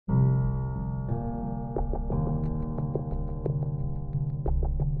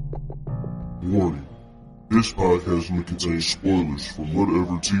Warning. This podcast may contain spoilers from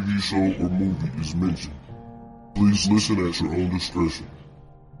whatever TV show or movie is mentioned. Please listen at your own discretion.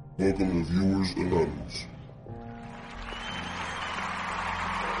 Welcome to Viewers Anonymous.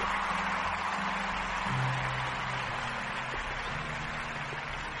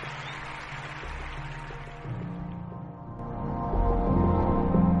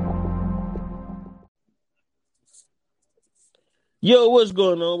 Yo, what's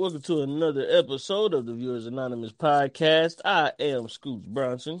going on? Welcome to another episode of the Viewers Anonymous podcast. I am Scoots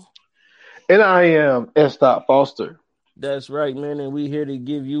Bronson. And I am S. Foster. That's right, man. And we're here to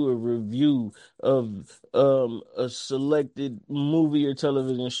give you a review of a selected movie or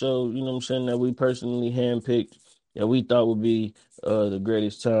television show, you know what I'm saying, that we personally handpicked that we thought would be the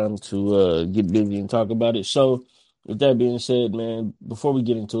greatest time to get busy and talk about it. So, with that being said, man, before we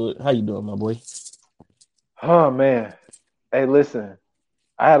get into it, how you doing, my boy? Oh, man. Hey, listen,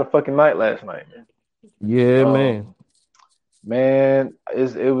 I had a fucking night last night, man. Yeah, man. Man,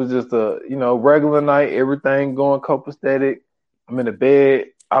 it was just a, regular night, everything going copacetic. I'm in the bed.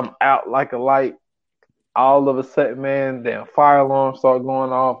 I'm out like a light. All of a sudden, man, damn fire alarm start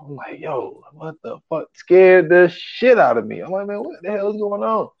going off. I'm like, yo, what the fuck? Scared the shit out of me. I'm like, man, what the hell is going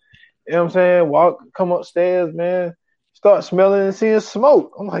on? You know what I'm saying? Come upstairs, man. Start smelling and seeing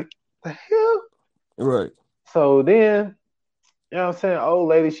smoke. I'm like, the hell? Right. So then, you know what I'm saying? Old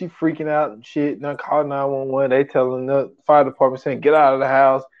lady, she freaking out and shit. And I called 911. They telling the fire department saying, get out of the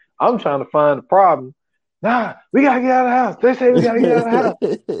house. I'm trying to find the problem. Nah, we got to get out of the house. They say we got to get out of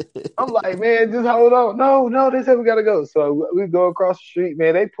the house. I'm like, man, just hold on. No, they said we got to go. So we go across the street,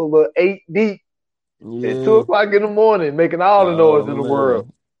 man. They pull up 8 deep at 2 o'clock in the morning, making all the noise in the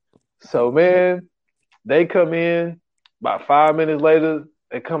world. So, man, they come in. About 5 minutes later,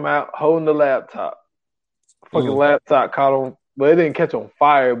 they come out holding the laptop. Fucking laptop caught on. But it didn't catch on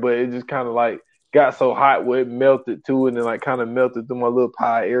fire, but it just kind of like got so hot where it melted too, and then like kind of melted through my little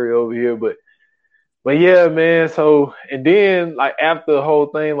pie area over here. But yeah, man. So and then like after the whole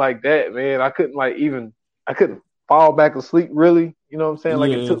thing like that, man, I couldn't fall back asleep really. You know what I'm saying?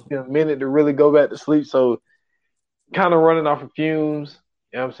 Like it took me a minute to really go back to sleep. So kind of running off of fumes.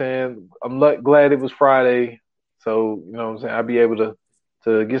 You know what I'm saying? I'm glad it was Friday, so you know what I'm saying. I'll be able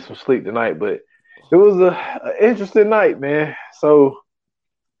to get some sleep tonight, but. It was an interesting night, man. So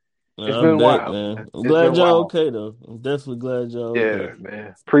it's been wild, man. I'm glad y'all okay, though. I'm definitely glad y'all okay. Yeah,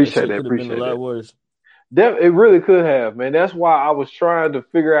 man. Appreciate that. Could have been a lot worse. It really could have, man. That's why I was trying to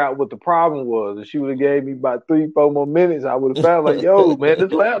figure out what the problem was. If she would have gave me about 3-4 more minutes, I would have found like, yo, man,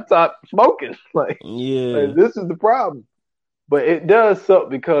 this laptop smoking. Like this is the problem. But it does suck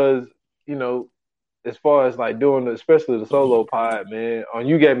because, as far as like doing, especially the solo pod, man,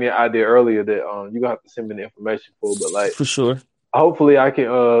 you gave me an idea earlier that you gonna have to send me the information for, but like for sure. Hopefully I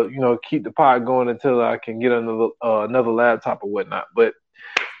can keep the pod going until I can get another laptop or whatnot. But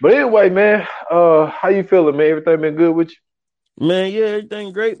anyway, man, how you feeling, man? Everything been good with you? Man, yeah,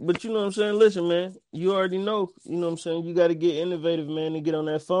 everything great. But you know what I'm saying? Listen, man, you already know, you know what I'm saying? You got to get innovative, man, and get on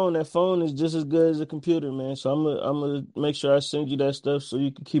that phone. That phone is just as good as a computer, man. So I'm gonna make sure I send you that stuff so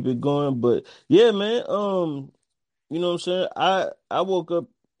you can keep it going. But yeah, man, you know what I'm saying? I woke up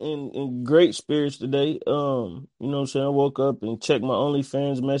in great spirits today. You know what I'm saying? I woke up and checked my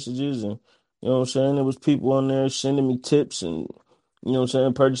OnlyFans messages, and you know what I'm saying? There was people on there sending me tips and you know what I'm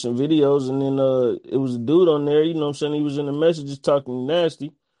saying, purchasing videos, and then it was a dude on there, you know what I'm saying, he was in the messages talking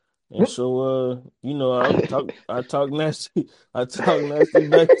nasty. And so I talk nasty back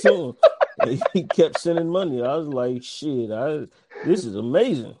to him. And he kept sending money. I was like, shit, this is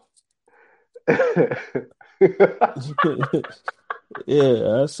amazing.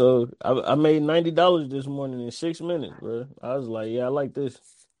 Yeah, so I made $90 this morning in 6 minutes, bro. I was like, yeah, I like this.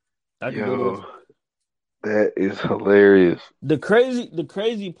 I can do this. That is hilarious. The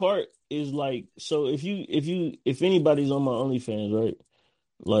crazy part is like, so if anybody's on my OnlyFans, right?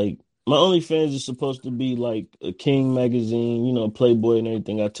 Like my OnlyFans is supposed to be like a King magazine, Playboy and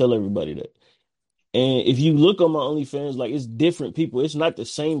everything. I tell everybody that. And if you look on my OnlyFans, like it's different people. It's not the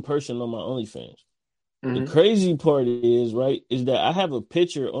same person on my OnlyFans. Mm-hmm. The crazy part is that I have a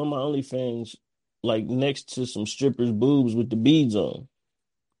picture on my OnlyFans like next to some strippers' boobs with the beads on.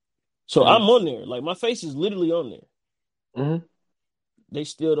 So I'm on there. Like my face is literally on there. Mm-hmm. They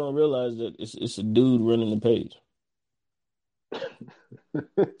still don't realize that it's a dude running the page.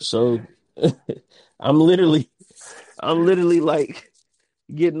 So I'm literally like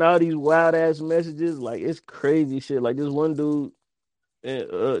getting all these wild ass messages. Like it's crazy shit. Like this one dude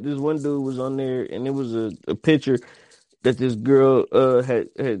was on there, and it was a picture that this girl had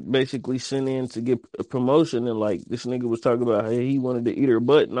basically sent in to get a promotion, and like this nigga was talking about how he wanted to eat her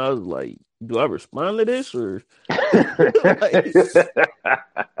butt, and I was like, Do I respond to this or like,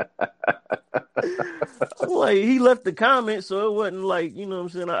 I'm like he left the comment, so it wasn't like, you know what I'm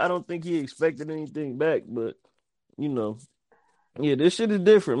saying? I don't think he expected anything back, but you know, yeah, this shit is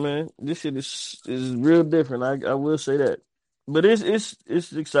different, man. This shit is real different. I will say that. But it's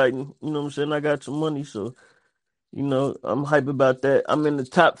exciting. You know what I'm saying? I got some money, so you know, I'm hype about that. I'm in the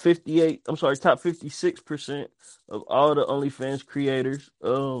top 58, I'm sorry, top 56% of all the OnlyFans creators.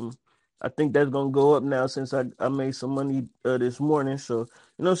 I think that's gonna go up now since I made some money this morning. So,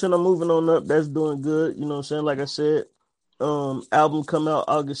 you know what I'm saying? I'm moving on up. That's doing good. You know what I'm saying? Like I said, album come out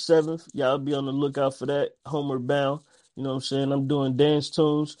August 7th. Y'all be on the lookout for that. Homeward Bound. You know what I'm saying? I'm doing dance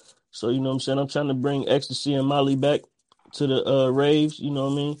tunes. So, you know what I'm saying? I'm trying to bring Ecstasy and Molly back to the raves, you know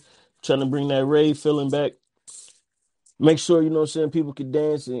what I mean? Trying to bring that rave feeling back. Make sure, you know what I'm saying, people can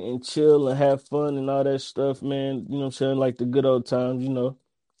dance and chill and have fun and all that stuff, man. You know what I'm saying? Like the good old times, you know.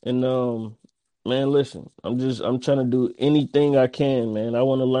 And man, listen, I'm trying to do anything I can, man. I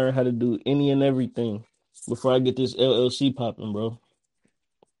want to learn how to do any and everything before I get this LLC popping, bro.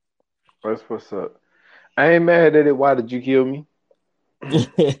 That's what's up. I ain't mad at it. Why did you kill me?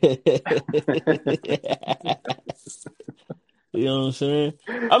 You know what I'm saying?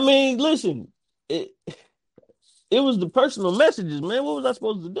 I mean, listen, it was the personal messages, man. What was I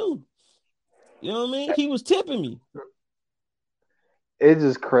supposed to do? You know what I mean? He was tipping me. It's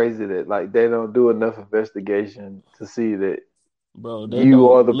just crazy that like they don't do enough investigation to see that Bro, they you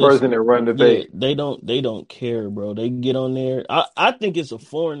don't are the person listen. that run the Yeah, page. they don't care, bro. They get on there. I think it's a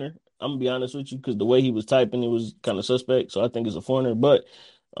foreigner. I'm gonna be honest with you, because the way he was typing, it was kind of suspect. So I think it's a foreigner. But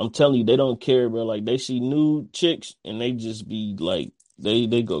I'm telling you, they don't care, bro. Like they see nude chicks and they just be like, they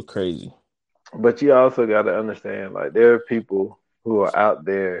go crazy. But you also got to understand, like there are people who are out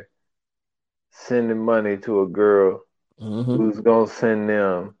there sending money to a girl Hmm. who's gonna send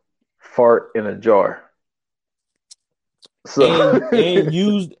them fart in a jar. So And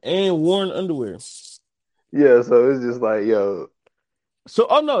used and worn underwear. yeah, so it's just like, yo, So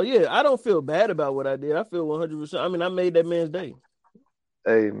oh no, yeah, I don't feel bad about what I did. I feel 100%. I mean, I made that man's day.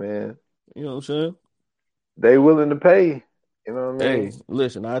 hey man, You know what I'm saying? they willing to pay. You know what I Hey, mean?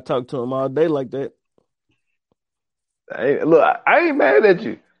 listen, I talk to him all day like that. Look, I ain't mad at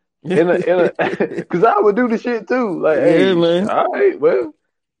you. Cause I would do the shit too. Like, Yeah, hey, man. all right, well, you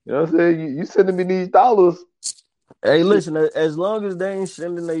know what I'm saying? You sending me these dollars. Hey, Shit. listen, as long as they ain't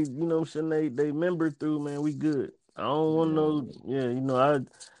sending they, you know what I'm saying, they member through, man, we good. I don't want no, Mm. yeah, you know,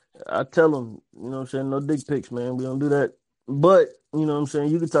 I tell them, you know what I'm saying, no dick pics, man. We don't do that. But, you know what I'm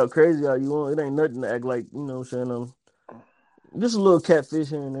saying, you can talk crazy all you want. It ain't nothing to act like, you know what I'm saying, just a little catfish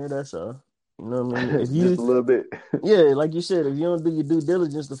here and there, that's all. You know what I mean? If Just you, a little bit. yeah, like you said, if you don't do your due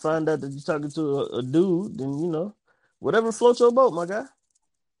diligence to find out that you're talking to a dude, then, you know, whatever floats your boat, my guy.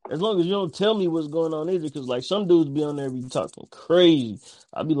 As long as you don't tell me what's going on either, because like some dudes be on there be talking crazy.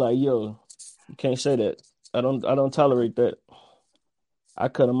 I'll be like, yo, you can't say that. I don't tolerate that. I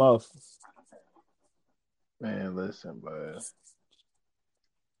cut them off. Man, listen, bud.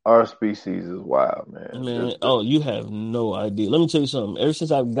 Our species is wild, man. Man, oh, you have no idea. Let me tell you something. Ever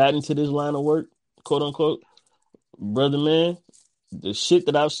since I've gotten to this line of work, quote unquote, brother man, the shit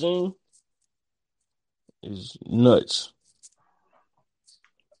that I've seen is nuts.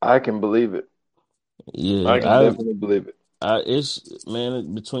 I can believe it. Yeah, I can definitely believe it. it's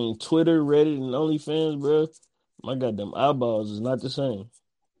man, between Twitter, Reddit, and OnlyFans, bro, my goddamn eyeballs is not the same.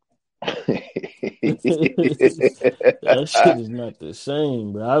 That shit is not the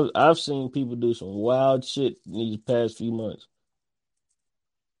same, bro. I've seen people do some wild shit in these past few months.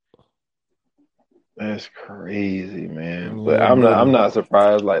 That's crazy, man. But Yeah, I'm buddy. not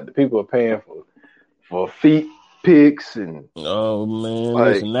surprised. Like the people are paying for feet pics and Oh man,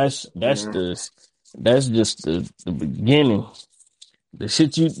 like listen, that's mm, that's just the beginning. The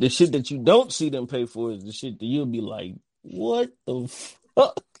shit that you don't see them pay for is the shit that you'll be like, what the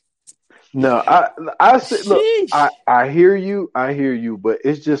fuck? no, I said look, Sheesh. I hear you, but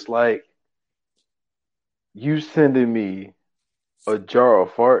it's just like you sending me a jar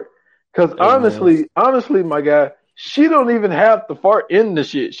of fart. Cause Hey man, honestly, my guy, she don't even have to fart in the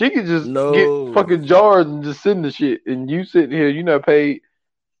shit. She could just get no. fucking jars and just send the shit. And you sitting here, you not paid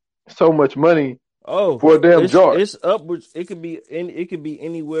so much money Oh, for a damn jar it's upwards. It could be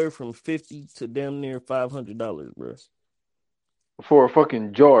anywhere from 50 to damn near $500, bro. for a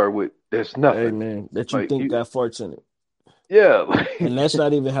fucking jar with that's Hey nothing. man, that you Like think you, got farts in it. yeah, And like that's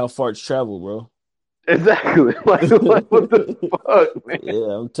not even how farts travel, bro. exactly. Like what the fuck, man?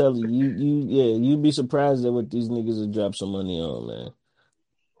 Yeah, I'm telling you, yeah, you'd be surprised at what these niggas have dropped some money on, man.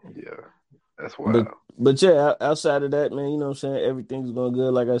 Yeah, That's But wild. but yeah, outside of that, man, you know what I'm saying? Everything's going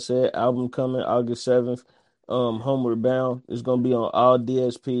good. Like I said, album coming August 7th. Homeward Bound is gonna be on all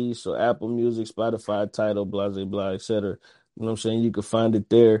DSPs, so Apple Music, Spotify, Tidal, blah blah blah, etc. You know what I'm saying? You can find it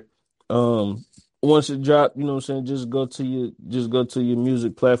there. Um Once it drop, you know what I'm saying, just go to your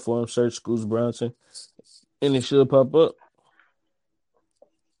music platform, search Scoots Bronson, and it should pop up.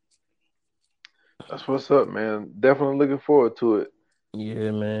 That's what's up, man. Definitely looking forward to it.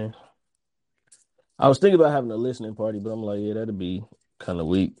 Yeah, man. I was thinking about having a listening party, but I'm like, yeah, that'd be kind of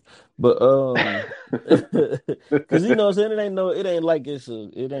weak. But because you know what I'm saying, it ain't like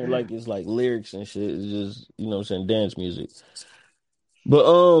it's like lyrics and shit. It's just, you know what I'm saying, dance music.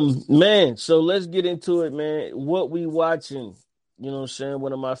 But man, so let's get into it, man. What we watching? You know what I'm saying?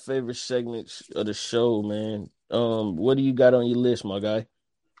 One of my favorite segments of the show, man. What do you got on your list, my guy?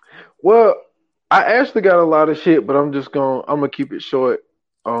 Well, I actually got a lot of shit, but I'm gonna keep it short.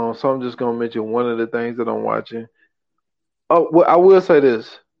 So I'm just gonna mention one of the things that I'm watching. Oh, well, I will say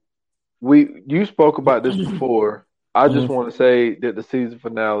this. You spoke about this before. I just Mm-hmm. want to say that the season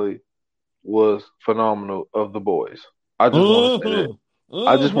finale was phenomenal of The Boys. I just want to say that. Mm-hmm.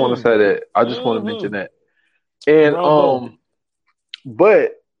 I just want to Mm-hmm. say that. I just want to mention Mm-hmm. that. And Bravo.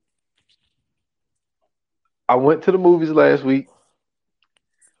 but I went to the movies last week.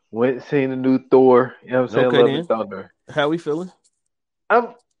 Went and seen the new Thor. You know what I'm saying? Okay Love and then. Thunder. How we feeling? I'm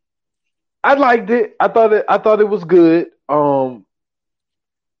I liked it. I thought it was good. The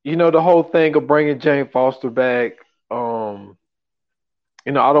whole thing of bringing Jane Foster back. Um,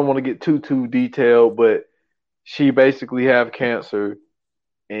 I don't want to get too detailed, but she basically have cancer,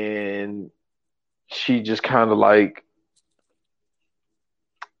 and she just kind of like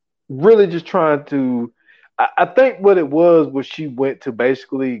really just trying to. I think what it was she went to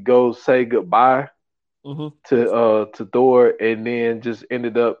basically go say goodbye Mm-hmm. to Thor, and then just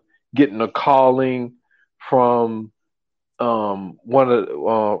ended up getting a calling from one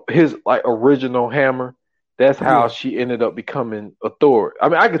of his like original hammer. That's how Yeah. she ended up becoming a Thor. I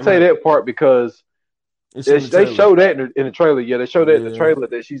mean, I could say Right. that part because It's in the they trailer. show that in the trailer. Yeah, they show that in the Yeah. trailer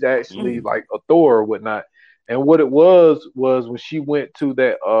that she's actually like a Thor or whatnot. And what it was when she went to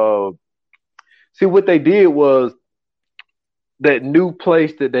that. See, what they did was that new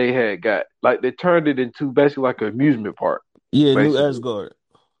place that they had got, like they turned it into basically like an amusement park, Yeah, New basically. Asgard.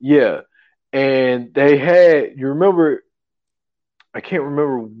 Yeah, and they had. You remember? I can't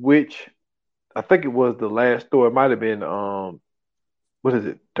remember which. I think it was the last Thor. It might have been what is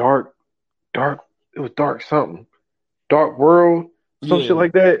it? Dark. It was dark something. Dark World, some shit Yeah.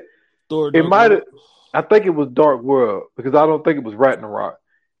 like that. Thor It Dark might have. World. I think it was Dark World because I don't think it was Ragnarok.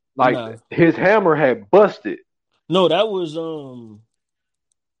 Like Nah. his hammer had busted. No, that was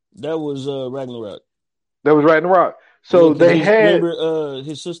Ragnarok. That was Ragnarok. Yeah, So because they had.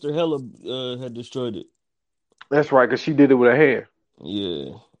 his sister Hela had destroyed it. That's right, because she did it with her hand.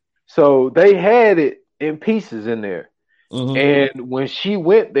 Yeah. So they had it in pieces in there. Mm-hmm. And when she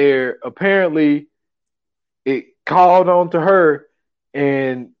went there, apparently it called on to her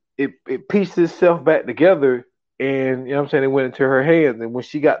and it pieced itself back together. And you know what I'm saying? It went into her hands. And when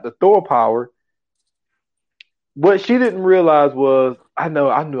she got the Thor power, what she didn't realize was I knew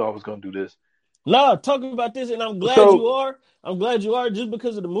I was gonna do this. Nah, talking about this, and I'm glad you So are. I'm glad you are just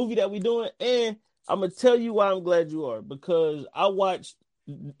because of the movie that we doing. And I'm gonna tell you why I'm glad you are. Because I watched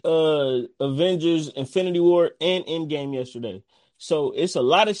Avengers Infinity War and Endgame yesterday. So it's a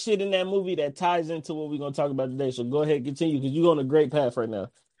lot of shit in that movie that ties into what we're gonna talk about today. So go ahead, continue because you're on a great path right now.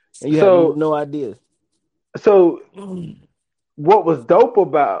 And you have so no idea. so what was dope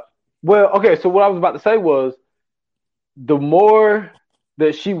about okay, so what I was about to say was the more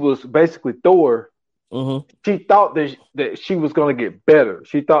that she was basically Thor, Mm-hmm. she thought that she was going to get better.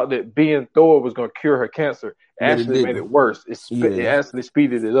 She thought that being Thor was going to cure her cancer. But it Actually, made didn't. it worse. It Yeah. actually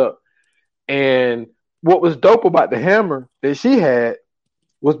speeded it up. And what was dope about the hammer that she had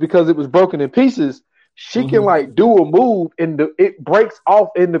was because it was broken in pieces. She can Mm-hmm. like do a move and it breaks off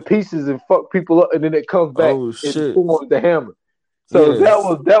into pieces and fuck people up, and then it comes back Oh and shit. forms the hammer. So Yeah.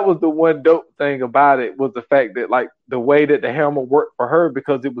 that was the one dope thing about it was the fact that like the way that the hammer worked for her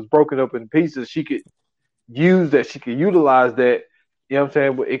because it was broken up in pieces, she could utilize that. You know what I'm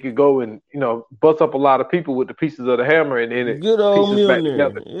saying? But it could go and bust up a lot of people with the pieces of the hammer, and then it Good old pieces back Mjolnir.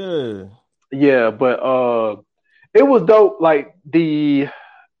 together. Yeah. Yeah, but it was dope. Like the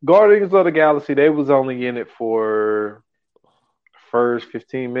Guardians of the Galaxy, they was only in it for first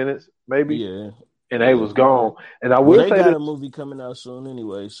 15 minutes, maybe, Yeah. and they was Yeah. gone. And I Well, will they say got this, a movie coming out soon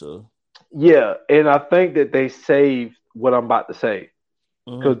anyway, so. yeah, and I think that they saved what I'm about to say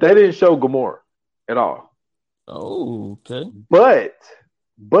Mhm. because they didn't show Gamora at all. Oh, okay. But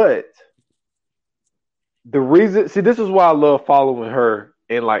the reason, see, this is why I love following her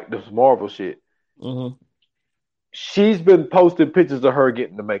in like this Marvel shit. Mm-hmm. She's been posting pictures of her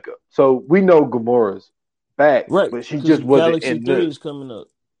getting the makeup, so we know Gamora's back, Right, but she because just wasn't Galaxy in 3 the is coming up.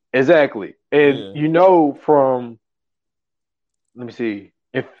 exactly. And Yeah. you know from let me see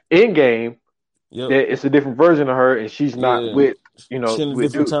if Endgame Yep. that it's a different version of her, and she's not Yeah. with She in a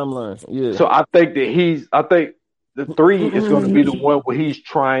with different dude. timeline. Yeah. So I think the 3 is going to be the one where he's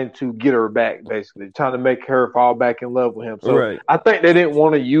trying to get her back, basically trying to make her fall back in love with him. So Right. I think they didn't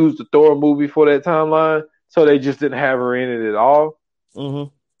want to use the Thor movie for that timeline, so they just didn't have her in it at all. Mm-hmm.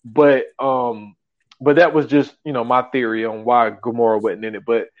 But that was just my theory on why Gamora wasn't in it.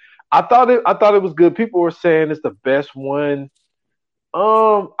 But I thought it was good. People were saying it's the best one.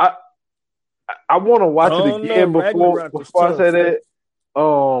 I want to watch it Oh no, again Ragnarok was before I say tough.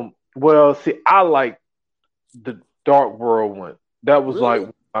 that. Well, see, I like the Dark World one. That was like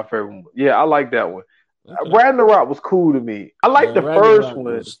Really? my favorite one. Yeah, I like that one. Okay. Ragnarok was cool to me. I like Man, the first Ragnarok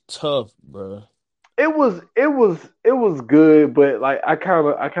one. was tough, bro. It was good, but like I kind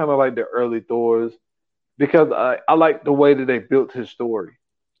of like the early Thors because I like the way that they built his story.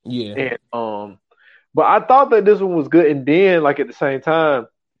 Yeah. And but I thought that this one was good. And then like at the same time,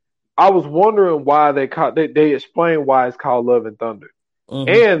 I was wondering why they explained why it's called Love and Thunder. Mm-hmm.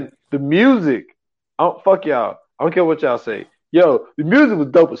 And the music, fuck y'all. I don't care what y'all say. Yo, the music was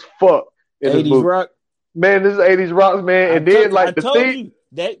dope as fuck in this 80s movie. rock. Man, this is 80s rocks, man. And then I like the told theme, you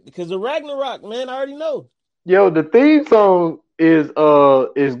that because of Ragnarok, man. I already know. the theme song is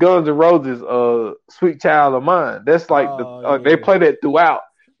Guns N' Roses Sweet Child of Mine. That's like Oh they yeah. play that throughout.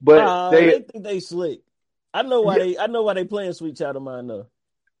 But They think they slick. I know why yeah, they. I know why they playing Sweet Child of Mine though.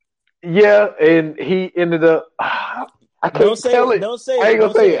 yeah, and he ended up I Don't can't say tell it. it. Don't say I it. ain't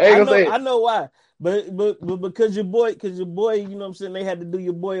gonna Don't say say it. it. I ain't I gonna know. say it. I know why. But because your boy, you know what I'm saying, they had to do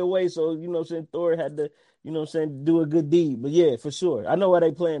your boy away. So you know what I'm saying, Thor had to, you know what I'm saying, do a good deed. But yeah, for sure, I know why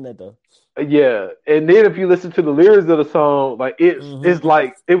they playing that though. Yeah, and then if you listen to the lyrics of the song, like Hmm. it's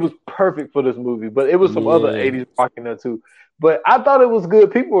like it was perfect for this movie. But it was some other Yeah, '80s rock in there too. But I thought it was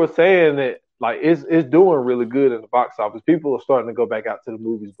good. People were saying that like it's doing really good in the box office. People are starting to go back out to the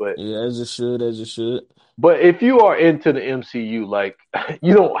movies. But yeah, as it should, as it should. if you are into the MCU, like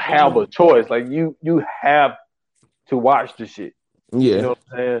you don't have a choice. Like you have to watch the shit. You Yeah, know what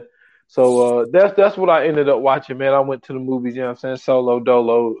I'm saying? So that's what I ended up watching, man. I went to the movies, you know what I'm saying? Solo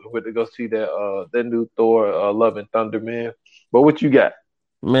Dolo, went to go see that new Thor Love and Thunder, man. But what you got?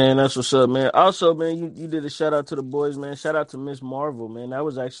 man, that's what's up, man. Also, man, you did a shout out to the boys, man. Shout out to Miss Marvel, man. That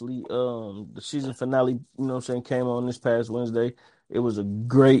was actually the season finale. You know what I'm saying? Came on this past Wednesday. It was a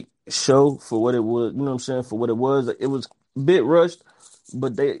great show for what it was. You know what I'm saying? For what it was, it was a bit rushed,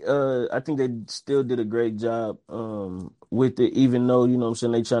 but I think they still did a great job with it. Even though you know what I'm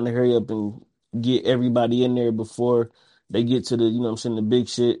saying they trying to hurry up and get everybody in there before they get to the you know what I'm saying the big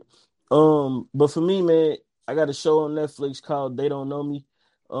shit. But for me, man, I got a show on Netflix called They Don't Know Me.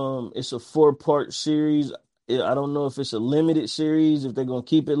 It's a 4-part series. I don't know if it's a limited series, if they're gonna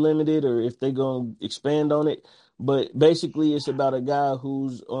keep it limited or if they're gonna expand on it. But basically, it's about a guy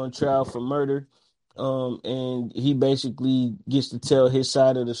who's on trial for murder, and he basically gets to tell his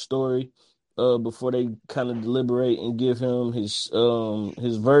side of the story, before they kind of deliberate and give him his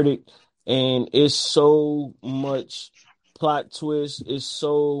verdict. And it's so much plot twist, it's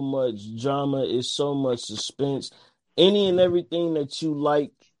so much drama, it's so much suspense, any and everything that you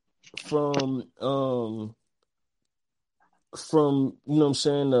like from you know what I'm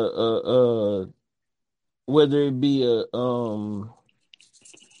saying whether it be a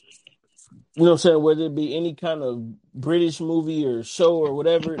you know what I'm saying? Whether it be any kind of British movie or show or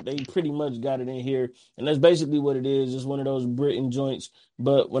whatever, they pretty much got it in here. And that's basically what it is. It's one of those Britain joints.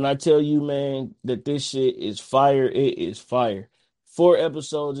 But when I tell you, man, that this shit is fire, it is fire. 4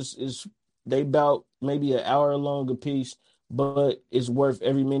 episodes is they about maybe an hour long a piece, but it's worth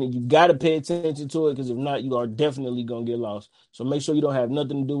every minute. You gotta pay attention to it because if not, you are definitely gonna get lost. So make sure you don't have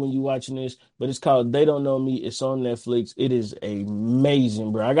nothing to do when you watching this. But it's called They Don't Know Me. It's on Netflix. It is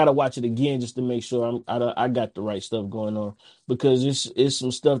amazing, bro. I gotta watch it again just to make sure I got the right stuff going on because it's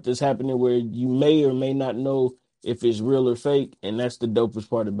some stuff that's happening where you may or may not know if it's real or fake, and that's the dopest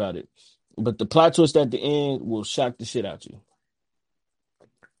part about it. But the plot twist at the end will shock the shit out you.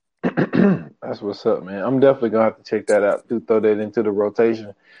 That's what's up, man. I'm definitely gonna have to check that out to throw that into the rotation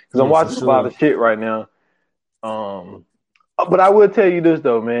because I'm Yeah, for watching a lot sure. of shit right now. Um, but I will tell you this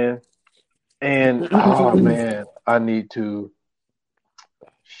though, man. And oh man, I need to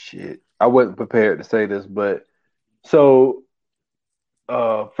shit. I wasn't prepared to say this, but so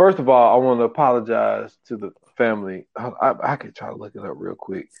first of all, I want to apologize to the family. I could try to look it up real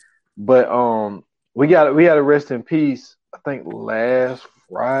quick, but we got to rest in peace. I think last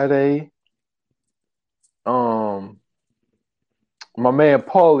Friday, um, my man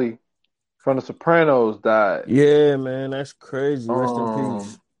Paulie from The Sopranos died. Yeah, man, that's crazy. Rest in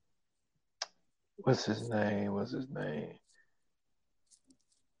peace. Um, what's his name? What's his name?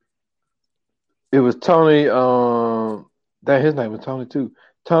 It was Tony. That his name was Tony too.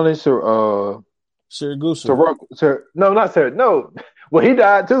 Tony Siragusa. Sir, no, not Sir. No, well, he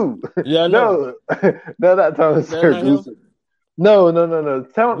died too. Yeah, I know. No, no, not Tony That's not him. Siragusa. No, no, no, no.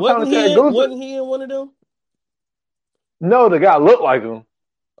 Tony Siragusa. Wasn't he in one of them? No, the guy looked like him,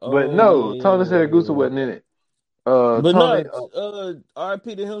 but Oh no, yeah, Tony yeah, Siragusa yeah. wasn't in it. But Tony. no, RIP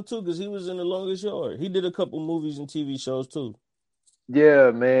to him too, because he was in The Longest Yard. He did a couple movies and TV shows too.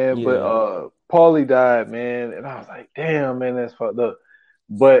 Yeah, man. But Yeah, Paulie died, man, and I was like, damn, man, that's fucked up.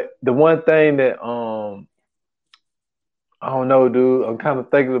 But the one thing that I don't know, dude. I'm kind of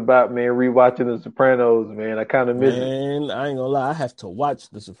thinking about, man, rewatching The Sopranos, man. I kind of miss it. man, I ain't gonna lie, I have to watch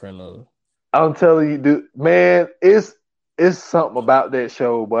The Sopranos. I'm telling you, dude, man, it's something about that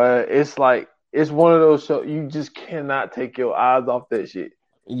show, but it's like it's one of those shows you just cannot take your eyes off that shit.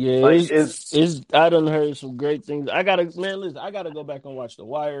 Yeah, Like it's it's I done heard some great things. I gotta man, listen, I gotta go back and watch The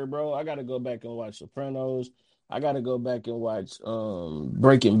Wire, bro. I gotta go back and watch Sopranos. I gotta go back and watch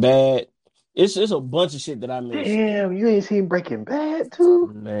Breaking Bad. It's a bunch of shit that I missed. damn, you ain't seen Breaking Bad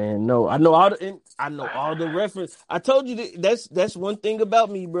too? Man, no, I know all the reference. I told you that's one thing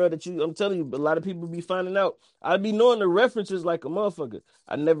about me, bro. That I'm telling you, a lot of people be finding out. I be knowing the references like a motherfucker.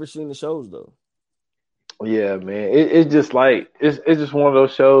 I never seen the shows though. Yeah, man. It's just like it's just one of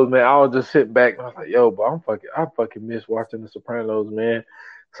those shows, man. I was just sitting back and I was like, yo, but I fucking miss watching The Sopranos, man.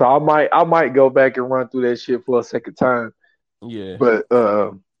 So I might go back and run through that shit for a second time. Yeah,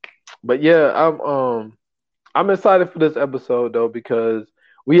 But yeah, I'm excited for this episode though because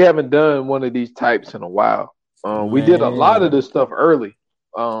we haven't done one of these types in a while. We did a lot of man. this stuff early.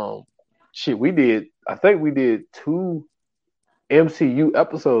 Shit, we did. I think we did 2 MCU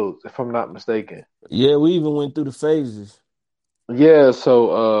episodes, if I'm not mistaken. Yeah, we even went through the phases. Yeah,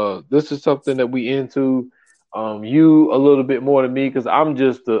 so this is something that we into. You a little bit more than me because I'm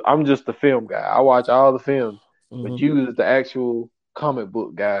just the film guy. I watch all the films, but Hmm. you is the actual comic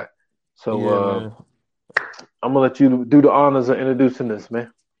book guy. So Yeah, man. I'm gonna let you do the honors of introducing this,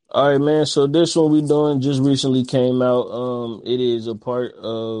 man. All right, man. So this one we doing just recently came out. It is a part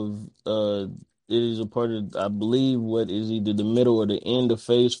of I believe what is either the middle or the end of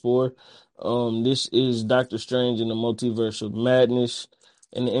Phase 4. This is Doctor Strange in the Multiverse of Madness.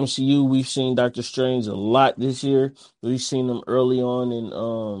 In the MCU, we've seen Doctor Strange a lot this year. We've seen him early on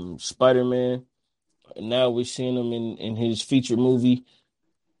in Spider-Man, and now we're seeing him in his feature movie.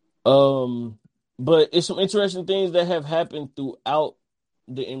 Um, but it's some interesting things that have happened throughout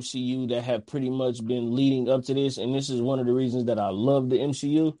the MCU that have pretty much been leading up to this, and this is one of the reasons that I love the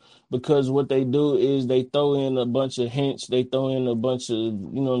MCU because what they do is they throw in a bunch of hints, they throw in a bunch of,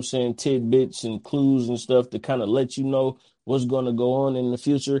 what I'm saying, tidbits and clues and stuff to kind of let you know what's going to go on in the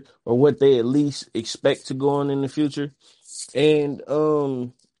future or what they at least expect to go on in the future. And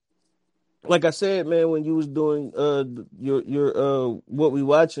like I said, man, when you was doing your what we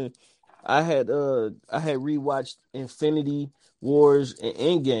watching, I had rewatched Infinity Wars and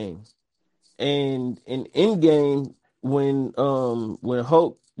Endgame. And in Endgame, when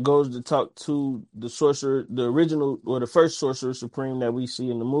Hulk goes to talk to the sorcerer, the original or the first sorcerer supreme that we see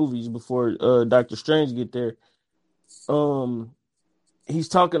in the movies before Doctor Strange get there, um he's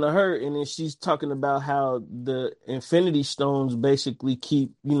talking to her and then she's talking about how the Infinity Stones basically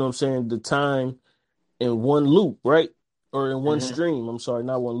keep, what I'm saying, the time in one loop, right? Or in one Hmm. stream. I'm sorry,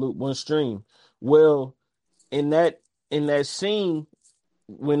 not one loop, one stream. Well, in that scene,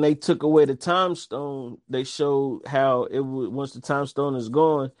 when they took away the time stone, they showed how it would once the time stone is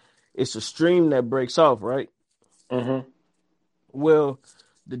gone, it's a stream that breaks off, right? Hmm. Well,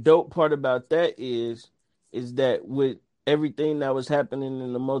 the dope part about that is that with everything that was happening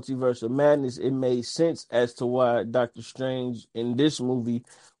in the multiverse of madness, it made sense as to why Doctor Strange in this movie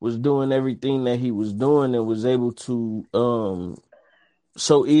was doing everything that he was doing and was able to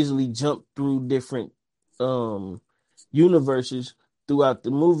so easily jump through different um universes throughout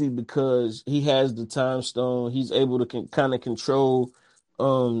the movie because he has the time stone. He's able to kind of control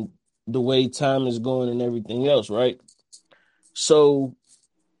um the way time is going and everything else, right? So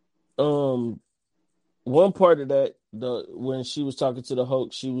um one part of that, the when she was talking to the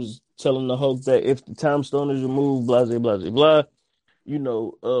Hulk, she was telling the Hulk that if the time stone is removed, blah blah blah blah, you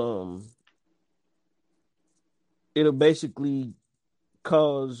know, it'll basically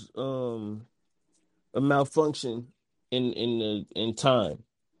cause a malfunction in time.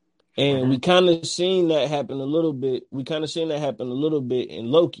 And we Mm-hmm. kind of seen that happen a little bit. We kind of seen that happen a little bit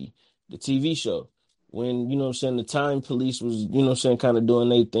in Loki, the TV show, when, you know what I'm saying, the time police was, you know what I'm saying, kind of doing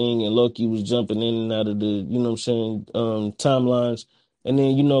their thing, and Loki was jumping in and out of the, you know what I'm saying, timelines. And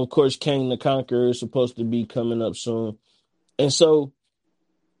then, you know, of course, Kang the Conqueror is supposed to be coming up soon. And so,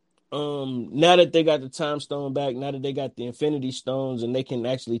 now that they got the time stone back, now that they got the Infinity Stones and they can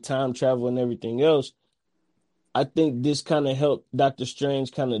actually time travel and everything else, I think this kind of helped Doctor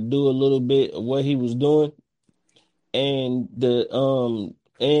Strange kind of do a little bit of what he was doing, and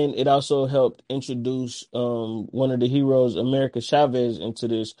it also helped introduce one of the heroes, America Chavez, into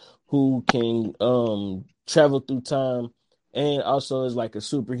this, who can travel through time and also is like a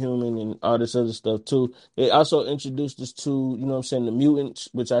superhuman and all this other stuff too. It also introduced us to, you know what I'm saying, the mutants,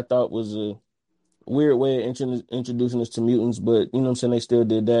 which I thought was a weird way of introducing us to mutants, but you know what I'm saying, they still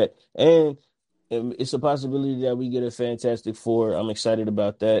did that. And it's a possibility that we get a Fantastic Four. I'm excited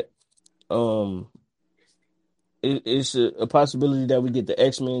about that. Um, it's a possibility that we get the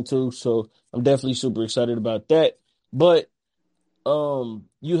X-Men too, so I'm definitely super excited about that. But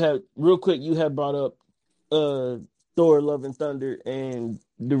you have real quick, you have brought up uh Thor: Love and Thunder and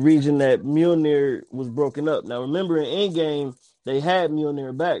the reason that Mjolnir was broken up. Now remember in Endgame they had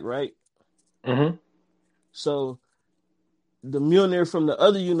Mjolnir back, right? Mm-hmm. So the Mjolnir from the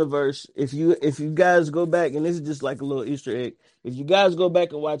other universe, if you guys go back, and this is just like a little Easter egg, if you guys go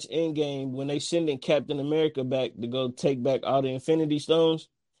back and watch Endgame when they sending Captain America back to go take back all the Infinity Stones,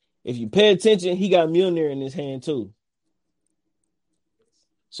 if you pay attention, he got Mjolnir in his hand too.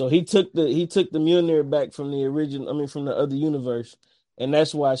 So he took the Mjolnir back from the original, I mean from the other universe, and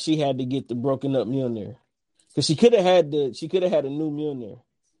that's why she had to get the broken up Mjolnir because she could have had a new Mjolnir.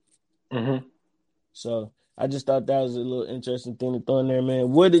 Mm-hmm. So I just thought that was a little interesting thing to throw in there,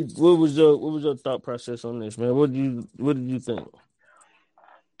 man. What was your thought process on this, man? What did you think?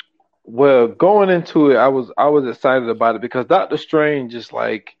 Well, going into it, I was excited about it because Doctor Strange is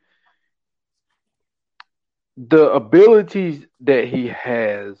like the abilities that he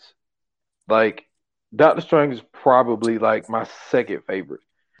has. Like Doctor Strange is probably like my second favorite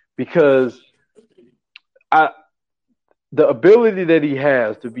because I the ability that he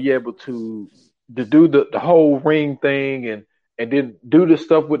has to be able to do the whole ring thing and then do the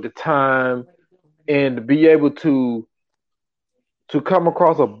stuff with the time and to be able to come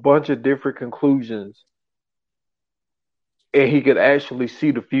across a bunch of different conclusions and he could actually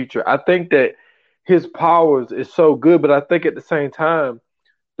see the future. I think that his powers is so good, but I think at the same time,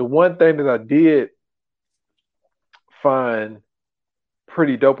 the one thing that I did find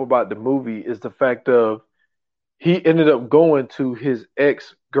pretty dope about the movie is the fact of he ended up going to his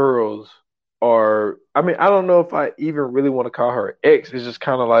ex girls, or I mean, I don't know if I even really want to call her ex. It's just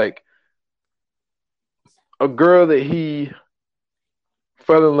kind of like a girl that he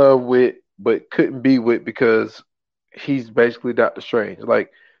fell in love with but couldn't be with because he's basically Doctor Strange.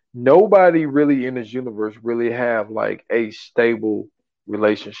 Like nobody really in this universe really have like a stable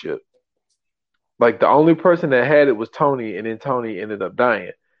relationship. Like the only person that had it was Tony, and then Tony ended up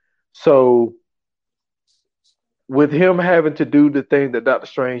dying. So with him having to do the thing that Doctor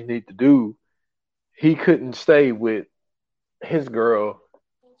Strange need to do, he couldn't stay with his girl.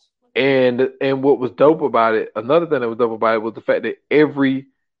 And what was dope about it, another thing that was dope about it was the fact that every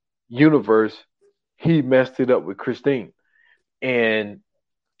universe he messed it up with Christine. And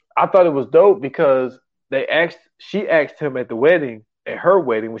I thought it was dope because she asked him at her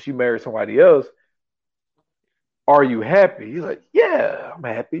wedding when she married somebody else, "Are you happy?" He's like, "Yeah, I'm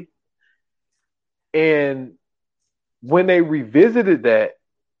happy." And when they revisited that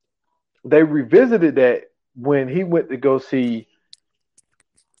when he went to go see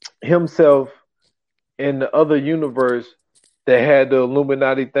himself in the other universe that had the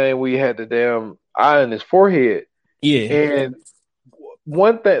Illuminati thing where he had the damn eye in his forehead. Yeah, And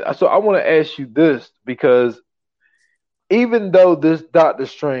one thing, so I want to ask you this because even though this Doctor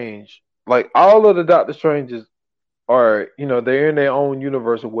Strange, like all of the Doctor Stranges are, they're in their own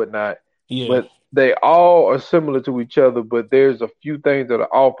universe or whatnot, yeah, but they all are similar to each other, but there's a few things that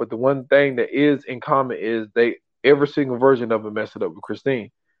are off. But the one thing that is in common is every single version of them messed it up with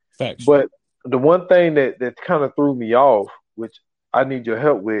Christine. facts. But the one thing that kind of threw me off, which I need your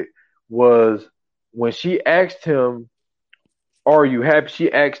help with, was when she asked him, "Are you happy?"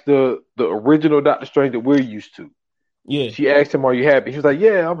 She asked the original Doctor Strange that we're used to. Yeah, She asked him, "Are you happy?" He was like,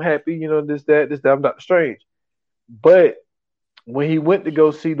 "Yeah, I'm happy. This, that, this, that. I'm Doctor Strange." But when he went to go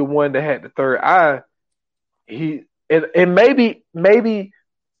see the one that had the third eye, and maybe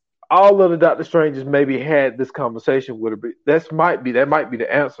all of the Doctor Stranges maybe had this conversation with her, but that might be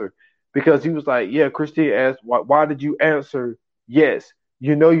the answer because he was like, "Yeah." Christine asked, "Why did you answer yes?"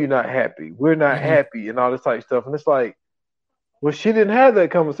 you know you're not happy. We're not happy and all this type of stuff. And it's like, well, she didn't have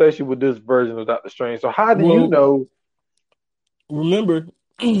that conversation with this version of Doctor Strange. So how do you Well, know? remember,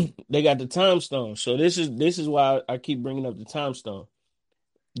 they got the time stone. So this is why I keep bringing up the time stone.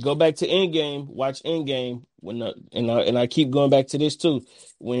 Go back to Endgame, watch Endgame and I keep going back to this too.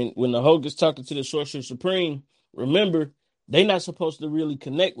 When the Hulk is talking to the Sorcerer Supreme, remember they not supposed to really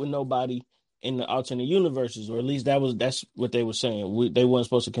connect with nobody in the alternate universes, or at least that's what they were saying. They weren't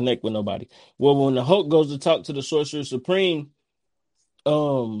supposed to connect with nobody. Well, when the Hulk goes to talk to the Sorcerer Supreme,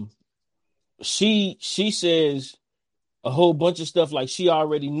 um, she says a whole bunch of stuff like she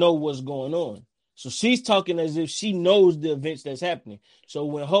already know what's going on. So she's talking as if she knows the events that's happening. So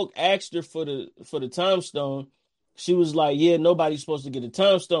when Hulk asked her for the time stone, she was like, "Yeah, nobody's supposed to get a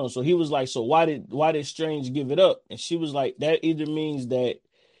time stone." So he was like, "So why did Strange give it up?" And she was like, "That either means that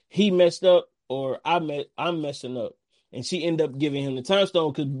he messed up or I'm messing up." And she ended up giving him the time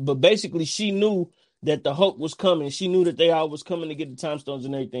stone but basically she knew that the Hulk was coming. She knew that they all was coming to get the time stones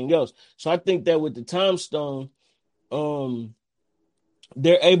and everything else. So I think that with the time stone, um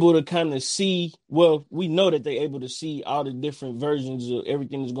they're able to kind of see, well, we know that they're able to see all the different versions of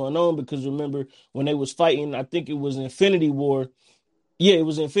everything that's going on, because remember when they was fighting, I think it was Infinity War. Yeah, it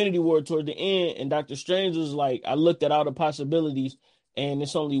was Infinity War toward the end, and Doctor Strange was like, I looked at all the possibilities, and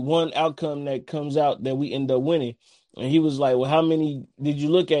it's only one outcome that comes out that we end up winning. And he was like, well, how many did you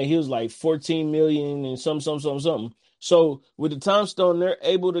look at? He was like 14 million and something. So with the time stone, they're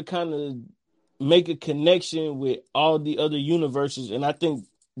able to kind of make a connection with all the other universes. And I think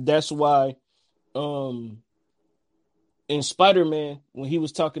that's why um in Spider-Man, when he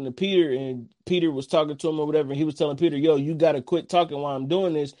was talking to Peter and Peter was talking to him or whatever, and he was telling Peter, yo, you gotta quit talking while I'm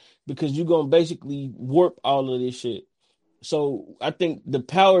doing this, because you're gonna basically warp all of this shit. So I think the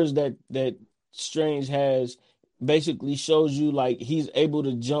powers that Strange has basically shows you like he's able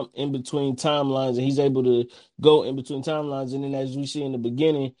to jump in between timelines, and he's able to go in between timelines. And then as we see in the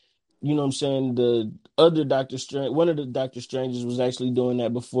beginning, you know what I'm saying, the other Doctor Strange, one of the Doctor Stranges was actually doing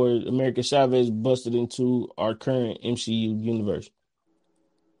that before America Chavez busted into our current MCU universe.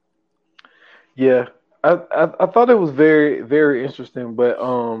 Yeah, I thought it was very very interesting, but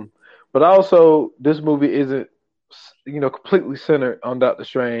also this movie isn't completely centered on Doctor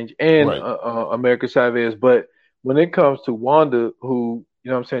Strange and Right. America Chavez, but when it comes to Wanda, who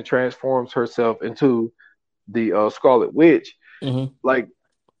what I'm saying, transforms herself into the Scarlet Witch, Mm-hmm. like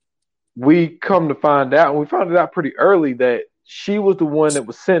we come to find out, and we found it out pretty early that she was the one that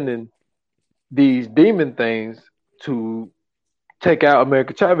was sending these demon things to take out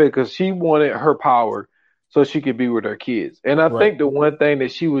America Chavez because she wanted her power so she could be with her kids. And I Right. think the one thing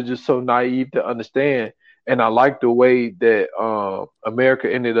that she was just so naive to understand, and I like the way that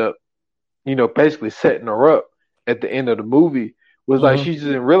America ended up, basically setting her up at the end of the movie, was like Mm-hmm. she just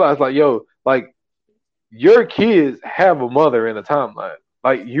didn't realize, like, yo, like your kids have a mother in a timeline.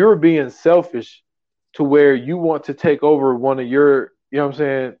 Like you're being selfish to where you want to take over one of your, what I'm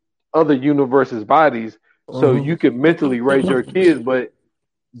saying, other universe's bodies so you can mentally raise your kids, Mm-hmm. but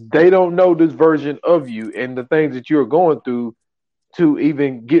they don't know this version of you and the things that you're going through to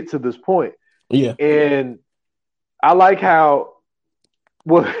even get to this point. Yeah. And I like how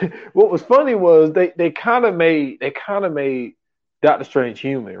what what was funny was they kind of made Doctor Strange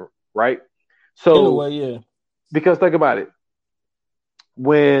human, right? In a So way, yeah. because think about it,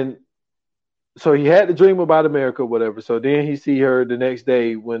 when so he had the dream about America, whatever. So then he see her the next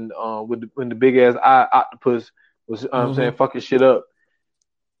day when the big ass eye octopus was I'm saying Mm-hmm. fucking shit up.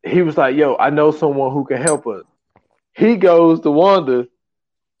 He was like, "Yo, I know someone who can help us." He goes to Wanda,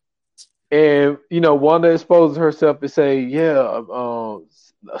 and Wanda exposes herself and say, "Yeah,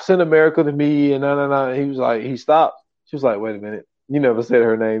 send America to me." And no. He was like, he stopped. She was like, "Wait a minute, you never said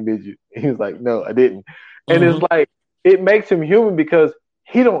her name, did you?" He was like, "No, I didn't." And it's Mm-hmm. like it makes him human because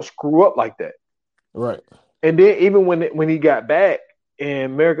he don't screw up like that. Right. And then even when he got back,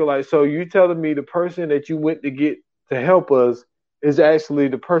 and America like, so you telling me the person that you went to get to help us is actually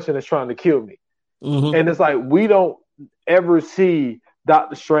the person that's trying to kill me? Mm-hmm. And it's like we don't ever see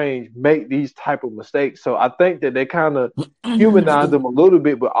Doctor Strange make these type of mistakes. So I think that they kind of humanize him a little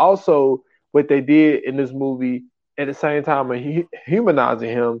bit, but also what they did in this movie at the same time of humanizing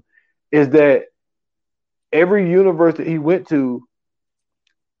him is that every universe that he went to,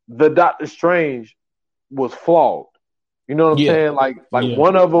 the Doctor Strange was flawed. You know what I'm Yeah. saying? Like Yeah.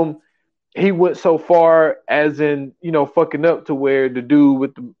 one of them, he went so far as in fucking up to where the dude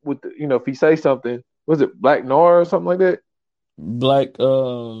with the if he say something, was it Black Noir or something like that? Black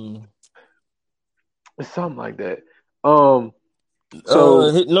It's something like that. Um,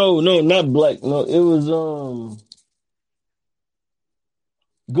 so no, not black. No, it was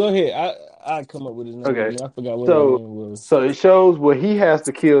Go ahead. I come up with his name. Okay. Man. I forgot what his So name was. so it shows where he has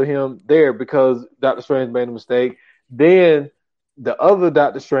to kill him there because Doctor Strange made a mistake. Then the other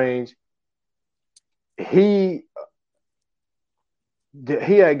Doctor Strange, he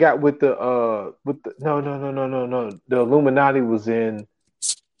he had got with the no. The Illuminati was in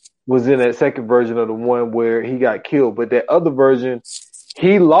that second version of the one where he got killed. But that other version,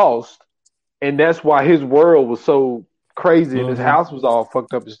 he lost, and that's why his world was so crazy and his Mm-hmm. house was all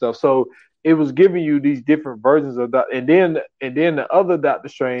fucked up and stuff. So it was giving you these different versions of that. And then the other Doctor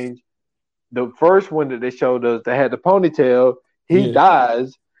Strange, the first one that they showed us that had the ponytail, he Yeah.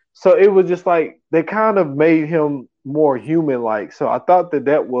 dies. So it was just like they kind of made him more human like. So I thought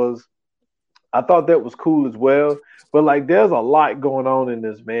that was cool as well. But like there's a lot going on in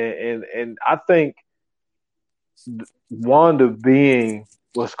this, man. And I think Wanda being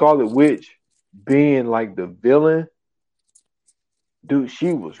Scarlet Witch being like the villain, dude,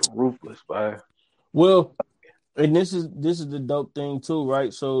 she was ruthless, man. Well, and this is the dope thing too,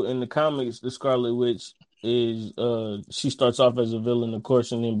 right? So in the comics, the Scarlet Witch is she starts off as a villain, of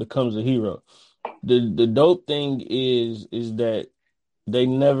course, and then becomes a hero. The dope thing is that they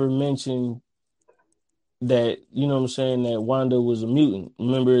never mention that, you know what I'm saying, that Wanda was a mutant.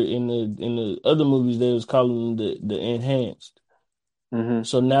 Remember in the other movies they was calling them the enhanced. Mm-hmm.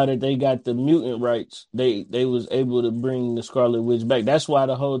 So now that they got the mutant rights, they was able to bring the Scarlet Witch back. That's why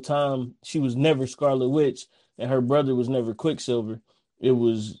the whole time she was never Scarlet Witch and her brother was never Quicksilver. It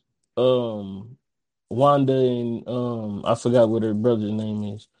was Wanda and I forgot what her brother's name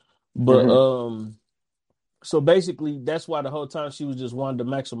is. But Mm-hmm. so basically, that's why the whole time she was just Wanda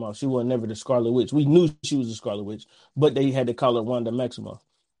Maximoff. She was never the Scarlet Witch. We knew she was the Scarlet Witch, but they had to call her Wanda Maximoff.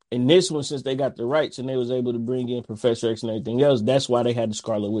 In this one, since they got the rights and they was able to bring in Professor X and everything else, that's why they had the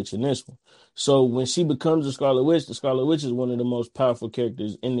Scarlet Witch in this one. So when she becomes the Scarlet Witch is one of the most powerful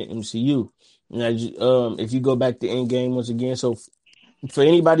characters in the MCU. Now, if you go back to Endgame once again, so for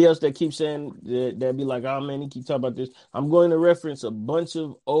anybody else that keeps saying that be like, oh man, he keep talking about this. I'm going to reference a bunch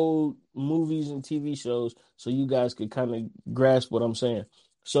of old movies and TV shows so you guys could kind of grasp what I'm saying.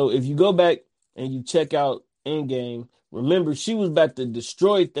 So if you go back and you check out Endgame, remember she was about to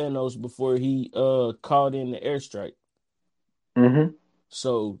destroy Thanos before he called in the airstrike. Mm-hmm.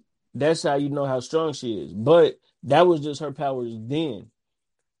 So that's how you know how strong she is. But that was just her powers then.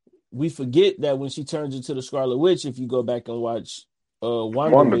 We forget that when she turns into the Scarlet Witch, if you go back and watch WandaVision,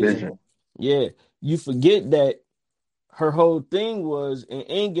 WandaVision. yeah, you forget that her whole thing was in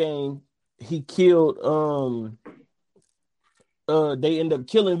Endgame, he killed they end up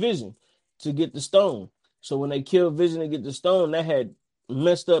killing Vision to get the stone. So when they killed Vision to get the stone, that had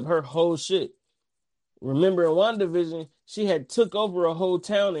messed up her whole shit. Remember in WandaVision, she had took over a whole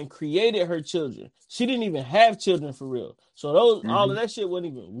town and created her children. She didn't even have children for real. So all Mm-hmm. of that shit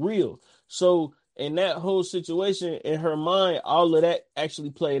wasn't even real. So in that whole situation, in her mind, all of that actually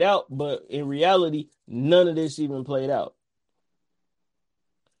played out. But in reality, none of this even played out.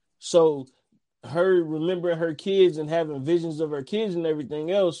 So her remembering her kids and having visions of her kids and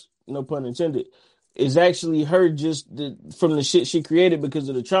everything else, no pun intended, is actually her just from the shit she created because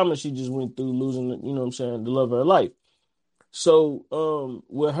of the trauma she just went through, losing, you know what I'm saying, the love of her life. So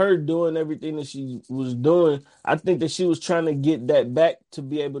with her doing everything that she was doing, I think that she was trying to get that back to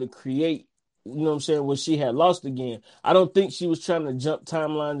be able to create, you know what I'm saying, what she had lost again. I don't think she was trying to jump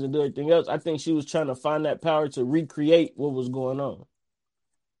timelines and do everything else. I think she was trying to find that power to recreate what was going on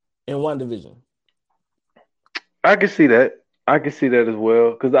in WandaVision. I can see that. I can see that as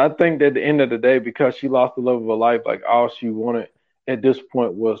well. Because I think that at the end of the day, because she lost the love of her life, like all she wanted at this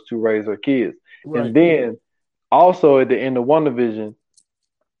point was to raise her kids. And Right. then also at the end of WandaVision,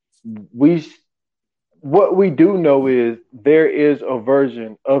 we what we do know is there is a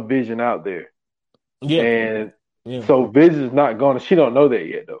version of Vision out there. Yeah. And Yeah. so Vision's not gonna she don't know that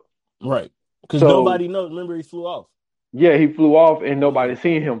yet though. Right. Because So nobody knows. Remember, he flew off. yeah, he flew off and Yeah. nobody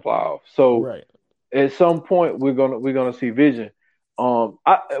seen him fly off. So Right. at some point we're gonna see Vision. What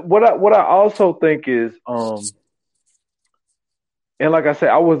I also think is and like I said,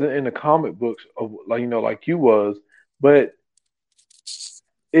 I wasn't in the comic books of like like you was, but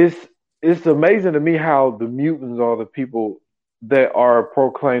it's it's amazing to me how the mutants are the people that are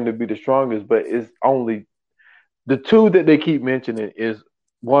proclaimed to be the strongest, but it's only the two that they keep mentioning is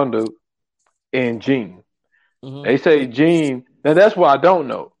Wanda and Jean. Mm-hmm. They say Jean. Now that's what I don't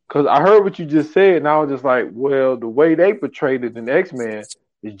know because I heard what you just said, and I was just like, well, the way they portrayed it in X Men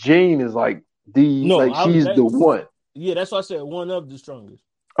is Jean is like No, she's the one. yeah, that's why I said one of the strongest.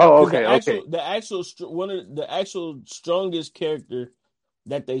 Oh, Because okay, okay. one of the actual strongest character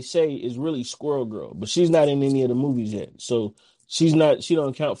that they say is really Squirrel Girl, but she's not in any of the movies yet. So She's not. She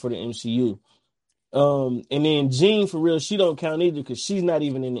don't count for the MCU. And then Jean for real, she don't count either because she's not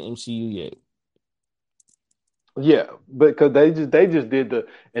even in the MCU yet. Yeah, because they just did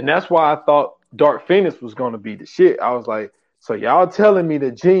and that's why I thought Dark Phoenix was gonna be the shit. I was like, so y'all telling me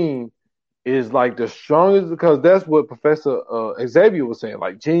that Jean is like the strongest because that's what Professor Xavier was saying.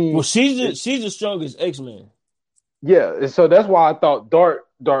 Like Well, Jean, she's the strongest X-Men. yeah, and so that's why I thought Dark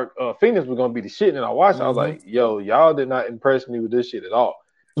Phoenix was gonna be the shit. And I watched, I was Mm-hmm. like, yo, y'all did not impress me with this shit at all.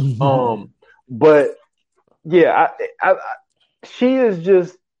 But yeah, she is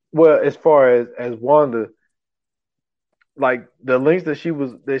just well as far as Wanda, like the lengths that she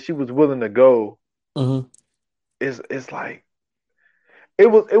was willing to go Mm-hmm. is like it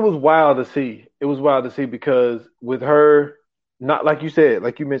was wild to see. It was wild to see because with her, not like you said,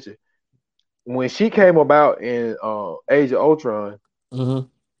 like you mentioned, when she came about in Age of Ultron, Mm-hmm. you know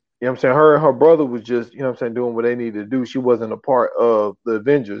what I'm saying? Her and her brother was just, you know what I'm saying, doing what they needed to do. She wasn't a part of the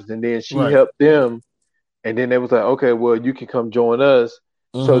Avengers. And then she Right. helped them. And then they was like, okay, well, you can come join us.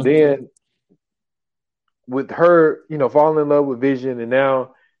 So Mm-hmm. then with her, falling in love with Vision, and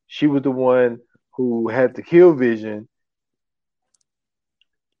now she was the one who had to kill Vision.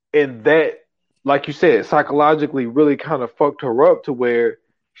 And that, like you said, psychologically really kind of fucked her up to where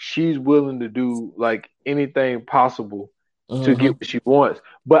she's willing to do like anything possible to get Mm-hmm. what she wants.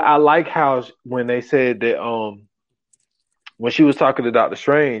 But I like how when they said that when she was talking to Doctor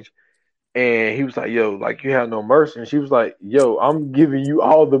Strange and he was like, "Yo, like you have no mercy," and she was like, "Yo, I'm giving you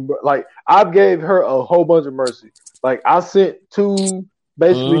all the like I gave her a whole bunch of mercy. Like I sent two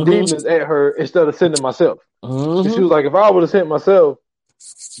basically Mm-hmm. demons at her instead of sending myself." And she Mm-hmm. was like, "If I would have sent myself,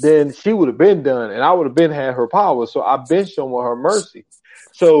 then she would have been done, and I would have been had her power. So I've been showing her mercy.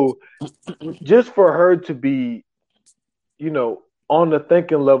 So just for her to be, on the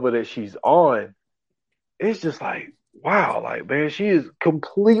thinking level that she's on, it's just like, wow, like man, she is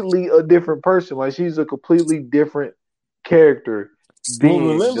completely a different person. Like she's a completely different character Well,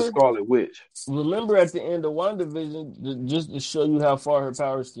 being the Scarlet Witch. remember at the end of WandaVision, just to show you how far her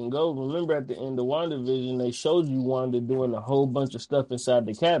powers can go. Remember at the end of WandaVision, they showed you Wanda doing a whole bunch of stuff inside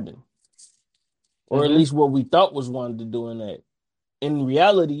the cabin, or at Mm-hmm. least what we thought was Wanda doing that. In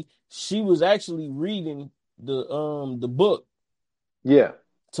reality, she was actually reading the book Yeah.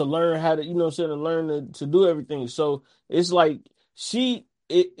 to learn how to, to learn to do everything. So it's like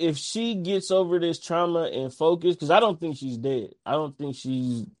if she gets over this trauma and focus, because I don't think she's dead. I don't think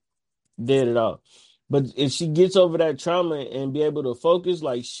she's dead at all. But if she gets over that trauma and be able to focus,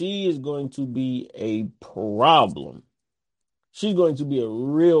 like she is going to be a problem. She's going to be a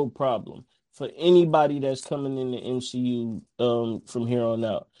real problem for anybody that's coming in the MCU from here on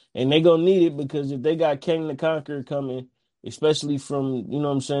out. And they're gonna need it because if they got King the Conqueror coming, especially from what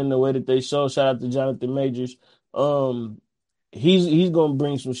I'm saying, the way that they show, shout out to Jonathan Majors, um, he's gonna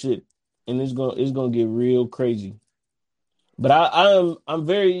bring some shit and it's gonna get real crazy. But I'm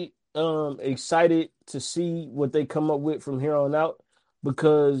very excited to see what they come up with from here on out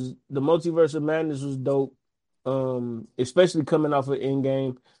because the Multiverse of Madness was dope. Especially coming off of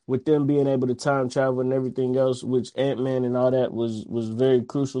Endgame with them being able to time travel and everything else, which Ant-Man and all that was very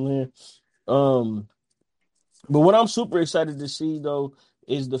crucial in. Um, but what I'm super excited to see though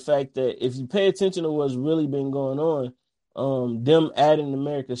is the fact that if you pay attention to what's really been going on, them adding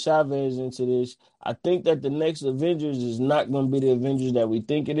America Chavez into this, I think that the next Avengers is not going to be the Avengers that we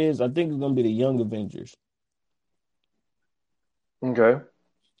think it is. I think it's going to be the Young Avengers Okay.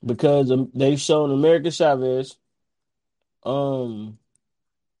 because they've shown America Chavez. Um,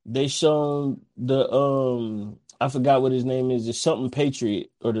 they shown the I forgot what his name is. It's something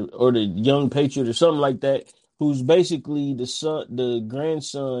Patriot or the Young Patriot or something like that. Who's basically the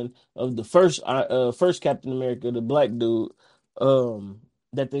grandson of the first Captain America, the black dude,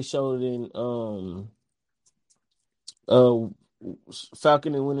 that they showed in uh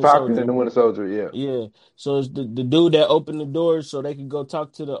Falcon and Winter Falcon and Soldier. the Winter Soldier. Yeah. Yeah, so it's the dude that opened the doors so they could go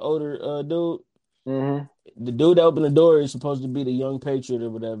talk to the older dude. Mm-hmm. The dude that opened the door is supposed to be the young patriot or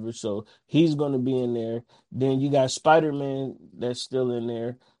whatever, so he's going to be in there. Then you got Spider-Man that's still in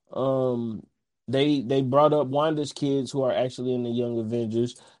there. Um, they brought up Wanda's kids who are actually in the Young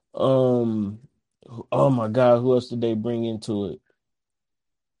Avengers. Um, oh my God, who else did they bring into it?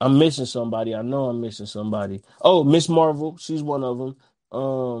 I'm missing somebody. I know I'm missing somebody. Oh, Miss Marvel, she's one of them.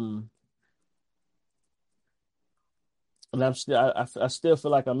 Um, and I still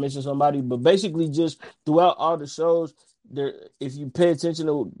feel like I'm missing somebody, but basically just throughout all the shows, there if you pay attention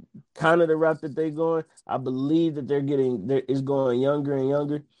to kind of the route that they're going, I believe that there is going younger and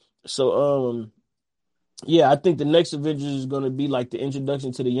younger. So yeah, I think the next Avengers is going to be like the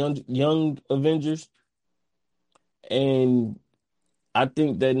introduction to the young Avengers, and I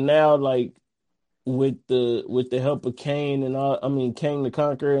think that now, like with the help of Kane and all, I mean Kane the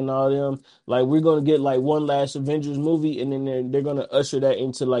Conqueror and all them, like we're gonna get like one last Avengers movie, and then they're gonna usher that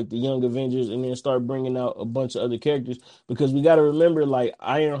into like the Young Avengers, and then start bringing out a bunch of other characters because we got to remember like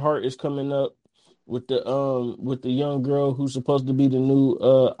Ironheart is coming up with the young girl who's supposed to be the new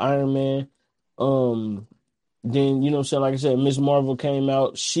Iron Man. Um, then you know what I'm saying, like I said, Miss Marvel came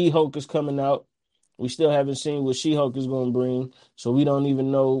out, She-Hulk is coming out. We still haven't seen what She-Hulk is going to bring, so we don't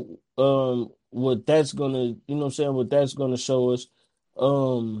even know what that's going to, you know what I'm saying, what that's going to show us.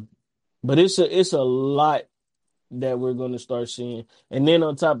 Um but it's a lot that we're going to start seeing. And then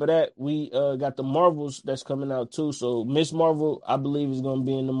on top of that, we got the Marvels that's coming out too. So Miss Marvel, I believe, is going to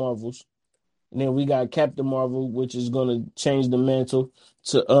be in the Marvels. And then we got Captain Marvel, which is going to change the mantle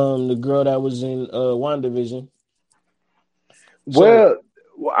to the girl that was in WandaVision. So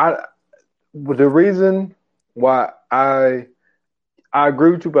Well, I the reason why I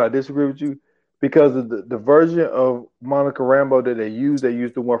agree with you, but I disagree with you because of the version of Monica Rambeau that they used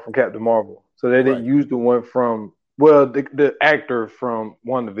the one from Captain Marvel. So they didn't right. use the one from the actor from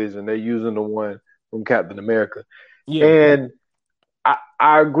WandaVision. They're using the one from Captain America. Yeah. And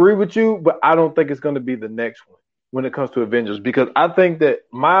I agree with you, but I don't think it's going to be the next one when it comes to Avengers because I think that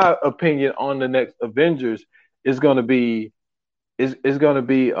my opinion on the next Avengers is going to be is going to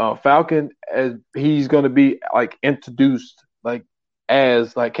be Falcon as he's going to be like introduced like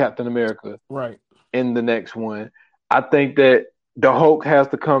as like Captain America Right. in the next one. I think that the Hulk has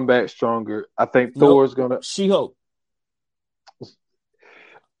to come back stronger. I think Nope. Thor's gonna. She-Hulk.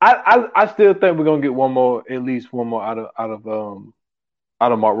 I still think we're gonna get one more, at least one more out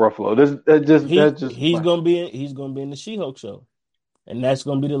of Mark Ruffalo. That's just my. He's gonna be in the She-Hulk show. And that's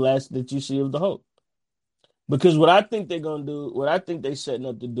gonna be the last that you see of the Hulk. Because what I think they're gonna do, what I think they setting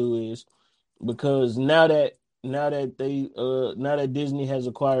up to do is because now that Disney has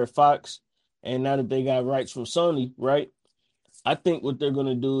acquired Fox and now that they got rights from Sony, right? I think what they're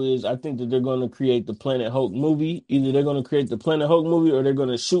gonna do is I think that they're gonna create the Planet Hulk movie. Either they're gonna create the Planet Hulk movie or they're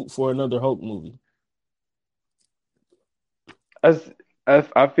gonna shoot for another Hulk movie. That's,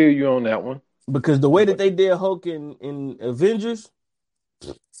 I feel you on that one. Because the way that But they did Hulk in Avengers,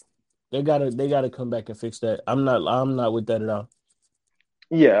 they gotta come back and fix that. I'm not with that at all.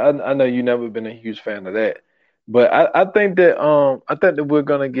 yeah, I know you never been a huge fan of that. But I think that we're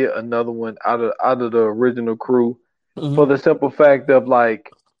gonna get another one out of the original crew for Hmm. the simple fact of like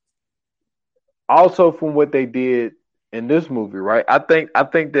also from what they did in this movie, right? I think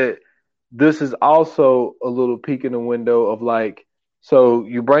that this is also a little peek in the window of like so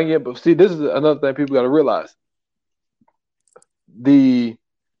you bring it, but see, this is another thing people got to realize: the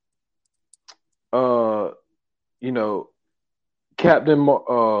uh, you know, Captain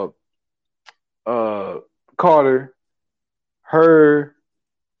uh Carter, her,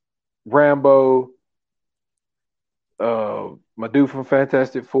 Rambo, my dude from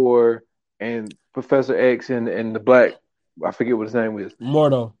Fantastic Four, and Professor X and the black, I forget what his name is,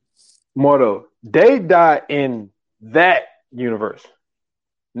 Mordo. Mordo. They die in that universe,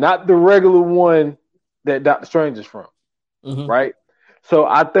 not the regular one that Doctor Strange is from, Hmm. right? So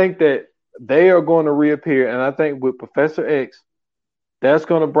I think that they are going to reappear, and I think with Professor X, that's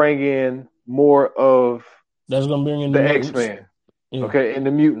going to bring in more of That's gonna bring in the the X mutants. Men, Yeah. okay, and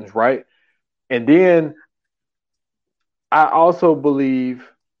the mutants, right? And then I also believe,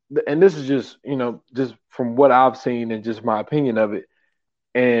 and this is just just from what I've seen and just my opinion of it,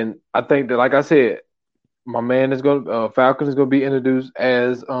 and I think that, like I said, my man is going to Falcon is going to be introduced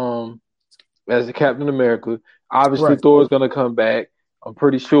as the Captain America. Obviously, Right. Thor is going to come back. I'm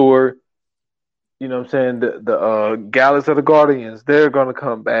pretty sure. You know what I'm saying? The Galaxy of the Guardians, they're going to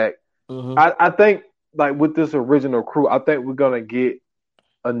come back. Hmm. I think like with this original crew, I think we're going to get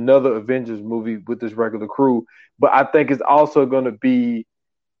another Avengers movie with this regular crew, but I think it's also going to be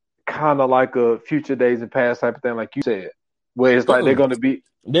kind of like a Future Days and Past type of thing, like you said, where it's like they're Mm-mm. going to be.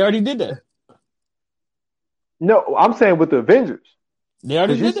 They already did that. No, I'm saying with the Avengers They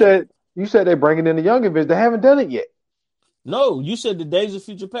already because you did that. said they're bringing in the young Avengers. They haven't done it yet. No, you said the Days of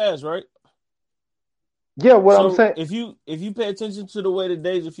Future Past, right? Yeah, what I'm So saying. if you pay attention to the way the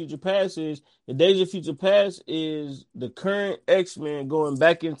Days of Future Past is, the Days of Future Past is the current X-Men going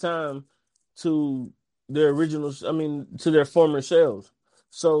back in time to their original, I mean, to their former selves.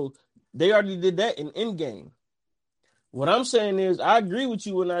 So they already did that in Endgame. What I'm saying is, I agree with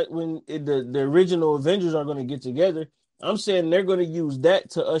you the original Avengers are going to get together. I'm saying they're going to use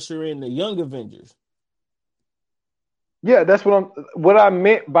that to usher in the young Avengers. Yeah, that's what I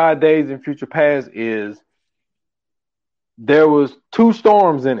meant by Days in Future Past is there was two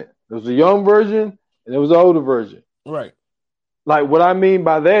storms in it. There was a young version and there was an older version. Right. Like what I mean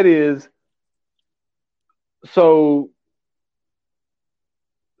by that is, so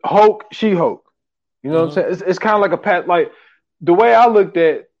Hulk, She-Hulk. You know what I'm Mm-hmm. saying? It's kind of like a pat. Like the way I looked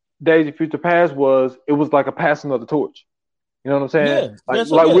at Days of Future Past was, it was like a passing of the torch. You know what I'm saying? Yeah, that's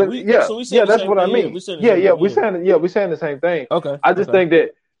what. Yeah, we saying the that's same what I thing. Yeah, mean. we saying the same thing. Yeah. We're saying the same thing. Okay. I just Okay. think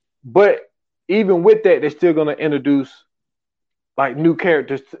that, but even with that, they're still gonna introduce like new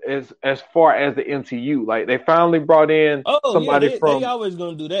characters as far as the MCU. Like they finally brought in Oh yeah, somebody they from. always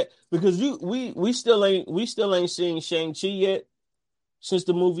gonna do that because we still ain't seen Shang-Chi yet since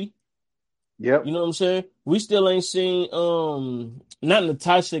the movie. You Yep. know what I'm saying? We still ain't seen not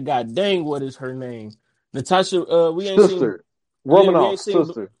Natasha, god dang, what is her name? Natasha, we ain't seen. Sister. Yeah, we Romanoff ain't seen.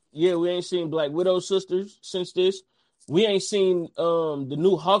 sister. Yeah, we ain't seen Black Widow sisters since this. We ain't seen the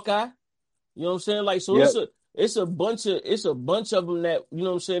new Hawkeye. You know what I'm saying? Like, so Yep. it's a bunch of them that, you know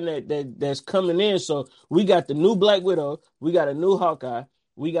what I'm saying, that's coming in. So we got the new Black Widow, we got a new Hawkeye,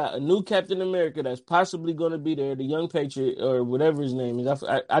 we got a new Captain America that's possibly going to be there, the young Patriot or whatever his name is.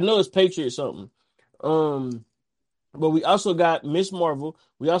 I know it's Patriot something. Um, but we also got Miss Marvel.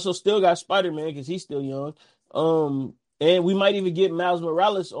 We also still got Spider-Man because he's still young. And we might even get Miles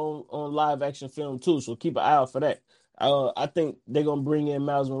Morales on live action film too. So keep an eye out for that. I think they're gonna bring in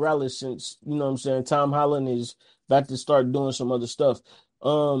Miles Morales since, you know what I'm saying, Tom Holland is about to start doing some other stuff.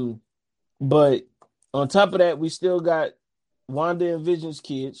 But on top of that, we still got Wanda and Vision's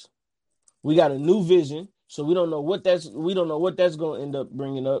kids. We got a new Vision, so we don't know what that's going to end up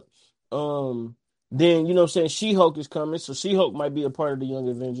bringing up. Then, you know what I'm saying, She-Hulk is coming, so She-Hulk might be a part of the Young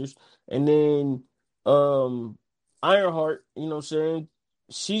Avengers. And then um Ironheart, you know what I'm saying,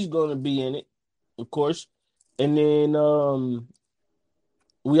 she's going to be in it, of course. And then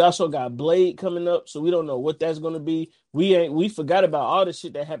we also got Blade coming up, so we don't know what that's going to be. We forgot about all the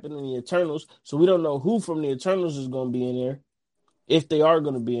shit that happened in the Eternals, so we don't know who from the Eternals is going to be in there, if they are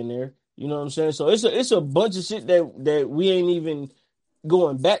going to be in there. You know what I'm saying? So it's a bunch of shit that we ain't even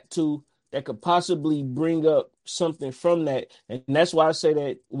going back to that could possibly bring up something from that. And that's why I say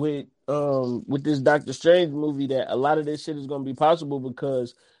that with this Doctor Strange movie, that a lot of this shit is going to be possible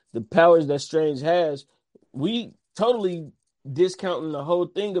because the powers that Strange has, we totally discounting the whole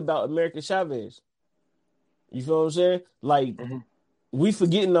thing about America Chavez. You feel what I'm saying? Like, Mhm. we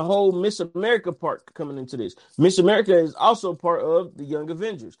forgetting the whole Miss America part coming into this. Miss America is also part of the Young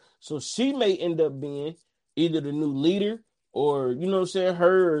Avengers. So she may end up being either the new leader or, you know what I'm saying,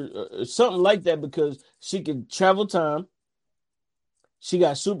 her or something like that because she can travel time. She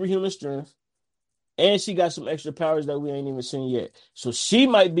got superhuman strength. And she got some extra powers that we ain't even seen yet. So she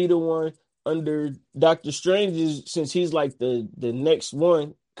might be the one under Doctor Strange's, since he's like the next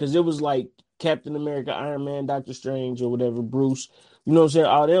one, because it was like Captain America, Iron Man, Doctor Strange, or whatever, Bruce. You know what I'm saying?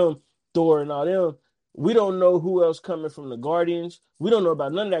 All them, Thor and all them. We don't know who else coming from the Guardians. We don't know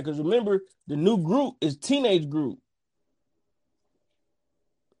about none of that. Because remember, the new Groot is teenage Groot.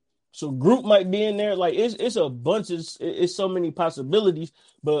 So Groot might be in there. Like it's a bunch of it's so many possibilities.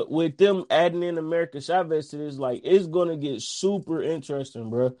 But with them adding in America Chavez to this, like it's gonna get super interesting,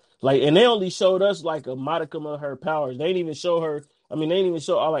 bro. Like, and they only showed us like a modicum of her powers. They didn't even show her. I mean, they didn't even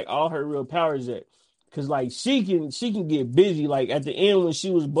show all her real powers yet. Cause like she can get busy. Like at the end when she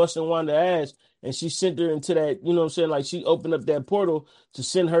was busting Wanda ass and she sent her into that, you know what I'm saying? Like she opened up that portal to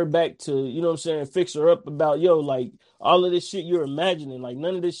send her back to, you know what I'm saying, fix her up about like all of this shit you're imagining. Like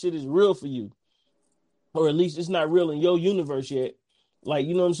none of this shit is real for you. Or at least it's not real in your universe yet. Like,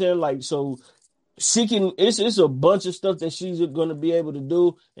 you know what I'm saying? Like, so she can it's a bunch of stuff that she's gonna be able to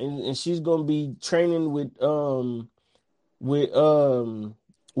do, and she's gonna be training with um with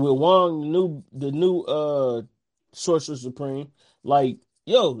Wong, the new Sorcerer Supreme. Like,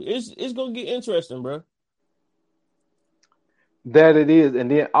 yo, it's gonna get interesting, bro. That it is, and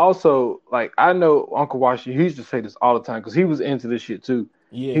then also like I know Uncle Washi, he used to say this all the time because he was into this shit too.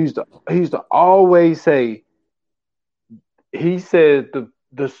 Yeah. He used to always say, he said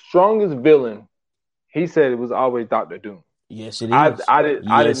the strongest villain, he said it was always Doctor Doom. Yes, it is. I Yes,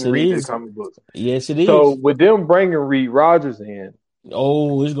 didn't it read the is. comic books. Yes, it So is. with them bringing Reed Rogers in,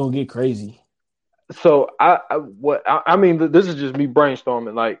 Oh, it's gonna get crazy. so I mean, this is just me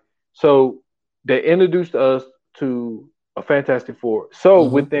brainstorming. Like, so they introduced us to a Fantastic Four. So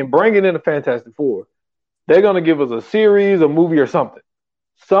Mm-hmm. with them bringing in a Fantastic Four, they're gonna give us a series, a movie, or something.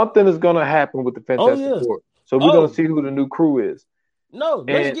 Something is gonna happen with the Oh Fantastic yeah. Four. So we're gonna Oh see who the new crew is. no,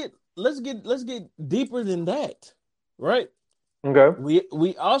 And let's get deeper than that. Right? okay,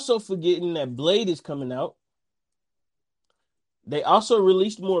 We also forgetting that Blade is coming out. They also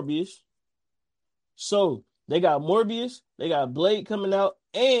released Morbius. So they got Morbius, they got Blade coming out,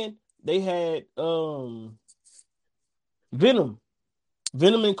 and they had Venom.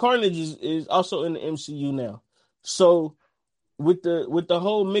 Venom and Carnage is also in the MCU now. So with the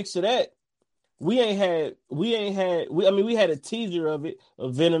whole mix of that, we had a teaser of it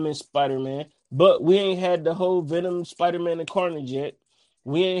of Venom and Spider-Man, but we ain't had the whole Venom, Spider-Man, and Carnage yet.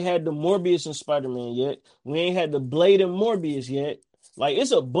 We ain't had the Morbius and Spider-Man yet. We ain't had the Blade and Morbius yet. Like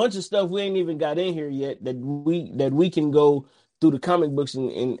it's a bunch of stuff we ain't even got in here yet that we can go through the comic books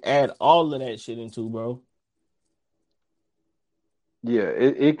and add all of that shit into, bro. Yeah,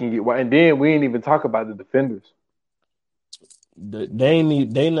 it can get wild. And then we ain't even talk about the Defenders. They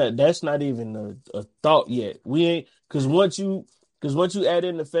ain't they not that's not even a thought yet. We ain't because once you add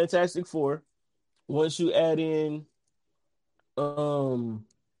in the Fantastic Four, once you add in um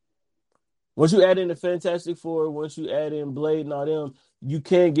once you add in the Fantastic Four, once you add in Blade and all them, you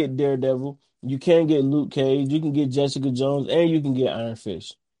can get Daredevil, you can get Luke Cage, you can get Jessica Jones, and you can get Iron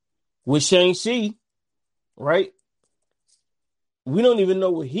Fist. With Shang-Chi, right? We don't even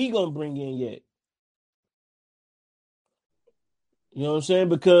know what he gonna bring in yet. You know what I'm saying?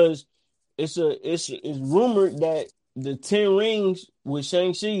 Because it's rumored that the 10 rings with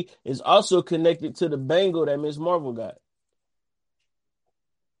Shang-Chi is also connected to the bangle that Miss Marvel got.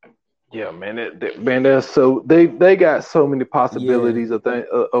 Yeah, man, man, that's so they got so many Yeah, possibilities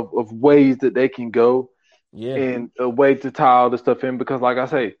of ways that they can go yeah. and a way to tie all this stuff in because, like I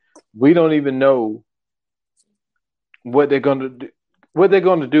say, we don't even know what they're gonna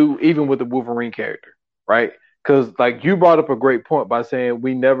do, even with the Wolverine character, right? Because like you brought up a great point by saying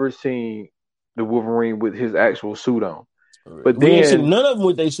we never seen the Wolverine with his actual suit on, but We ain't seen then none of them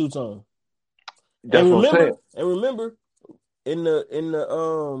with their suits on. that's what I'm saying. And remember, in the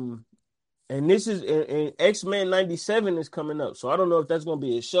and this is and X-Men 97 is coming up. So I don't know if that's gonna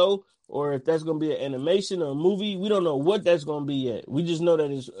be a show or if that's gonna be an animation or a movie. We don't know what that's gonna be yet. We just know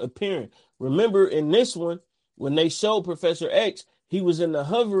that it's appearing. Remember in this one, when they showed Professor X, he was in the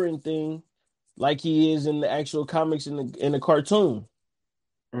hovering thing like he is in the actual comics in the cartoon.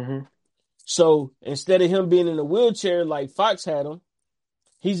 Hmm. So instead of him being in a wheelchair like Fox had him,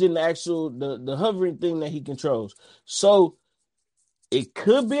 he's in the actual the hovering thing that he controls. So it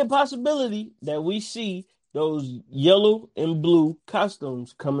could be a possibility that we see those yellow and blue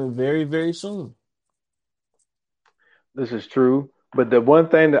costumes coming very, very soon. This is true, but the one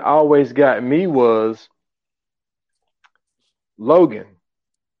thing that always got me was Logan.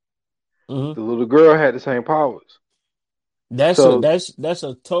 Hmm. The little girl had the same powers. So That's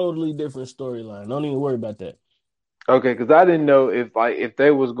a totally different storyline. Don't even worry about that. okay, because I didn't know if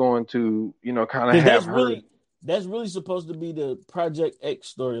they was going to kind of Because have her. that's really supposed to be the Project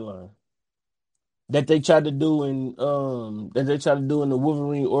X storyline that they tried to do in the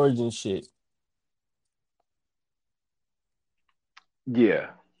Wolverine origin shit. Yeah,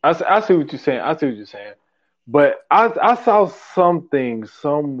 I see what you're saying. I see what you're saying, but I saw something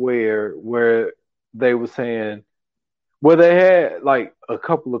somewhere where they were saying well they had like a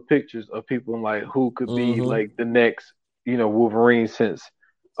couple of pictures of people like who could be Hmm. like the next Wolverine since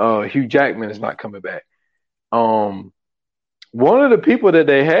Hugh Jackman is not coming back. Um, one of the people that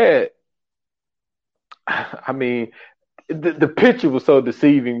they had, I mean, the picture was so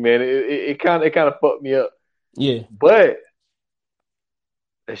deceiving, man. It kind of fucked me up. Yeah. But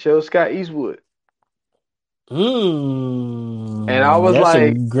they showed Scott Eastwood, and I was That's a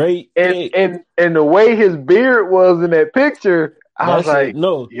like, great and pick. and and the way his beard was in that picture, I was That's a like,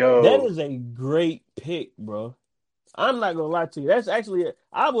 no. That yo. is a great pick, bro. I'm not gonna lie to you. That's actually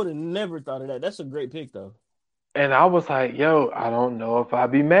I would have never thought of that. That's a great pick though. And I was like, yo, I don't know if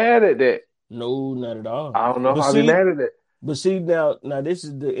I'd be mad at that. No, not at all. I don't know if But I'd be see, mad at that. now this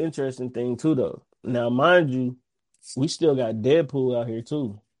is the interesting thing too though. Now mind you, we still got Deadpool out here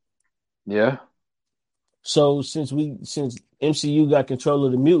too. Yeah. So since MCU got control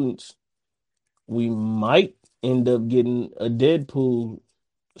of the mutants, we might end up getting a Deadpool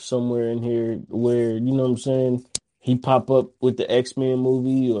somewhere in here where, you know what I'm saying, he pop up with the X-Men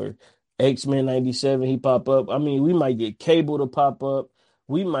movie or X-Men 97, he pop up. I mean, we might get Cable to pop up.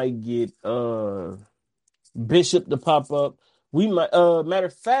 We might get Bishop to pop up. We might matter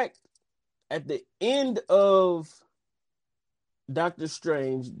of fact, at the end of Doctor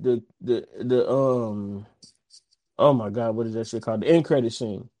Strange, the oh my God, what is that shit called? The end credit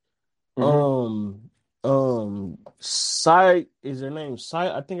scene. Hmm. Um Psy is her name Psy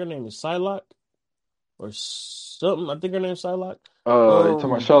I think her name is Psylocke or something. I think her name's Psylocke. You talking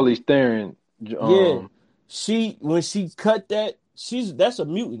about Um, Charlize Theron? yeah, Um, she when she cut that, that's a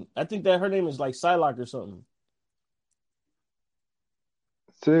mutant. I think that her name is like Psylocke or something.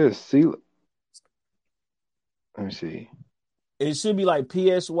 says see. Let me see. It should be like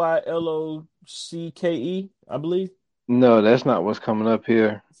Psylocke, I believe. No, that's not what's coming up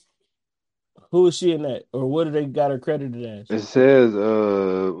here. Who is she in that, or what do they got her credited as? It says,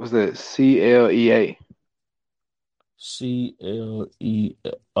 what's that? CLEA. CLE.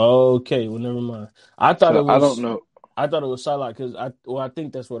 Okay, well, never mind. I thought it So I don't was. know. I thought it was Psylocke because I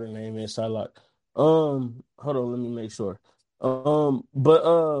think that's what her name is, Psylocke. Hold on, let me make sure. But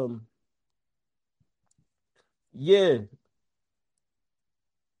yeah,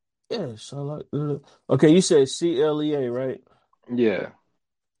 yeah, Psylocke. Okay, you said CLEA, right? Yeah,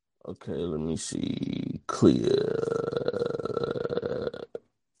 Okay, let me see. Clear.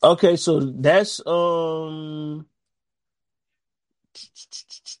 Okay, so that's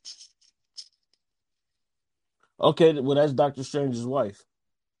okay, well that's Doctor Strange's wife.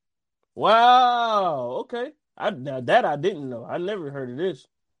 Wow. Okay. Now that I didn't know. I never heard of this.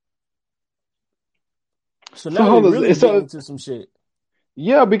 So so now they hold on. really getting So into some shit.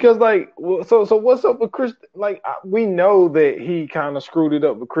 yeah, because like, so what's up with Chris? Like, we know that he kind of screwed it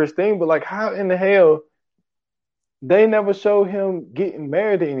up with Christine, but like, how in the hell they never show him getting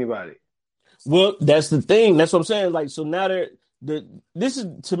married to anybody? Well, that's the thing. That's what I'm saying. Like, so now they're this is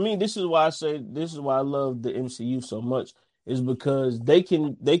to me, this is why I say this is why I love the MCU so much, is because they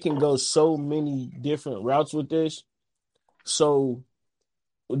can go so many different routes with this. So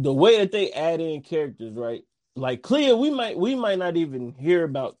the way that they add in characters, right? Like Clea, we might not even hear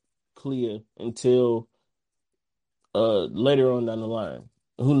about Clea until later on down the line.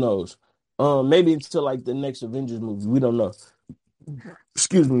 Who knows? Maybe until like the next Avengers movie. We don't know.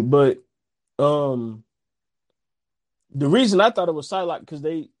 Excuse me, but um the reason I thought it was Psylocke because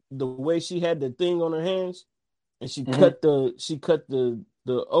the way she had the thing on her hands and Hmm. she cut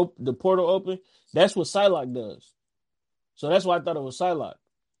the portal open. That's what Psylocke does. So that's why I thought it was Psylocke.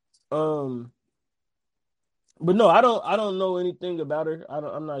 Um, but no, I don't know anything about her.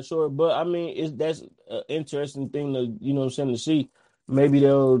 I'm not sure. But I mean, that's an interesting thing to what I'm saying to see. Maybe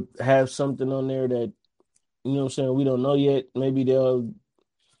they'll have something on there that what I'm saying we don't know yet. Maybe they'll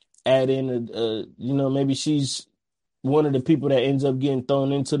add in maybe she's one of the people that ends up getting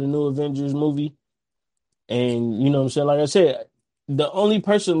thrown into the new Avengers movie. And what I'm saying? Like I said, the only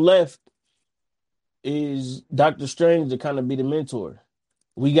person left is Doctor Strange to kind of be the mentor.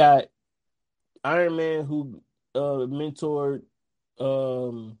 We got Iron Man who mentored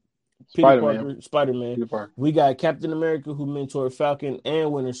Peter Spider Man, Parker, Spider Man. Peter Parker. We got Captain America who mentored Falcon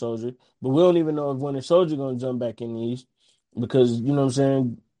and Winter Soldier, but we don't even know if Winter Soldier gonna jump back in these because you know what I'm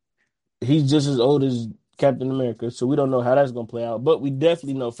saying. He's just as old as Captain America, so we don't know how that's gonna play out. But we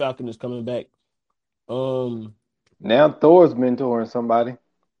definitely know Falcon is coming back. Um, Now Thor's mentoring somebody.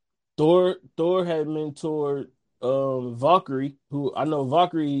 Thor had mentored Valkyrie, who I know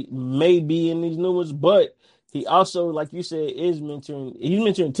Valkyrie may be in these new ones, but he also, like you said, is mentoring. He's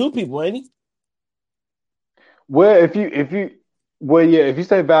mentoring two people, ain't he? Well, yeah, if you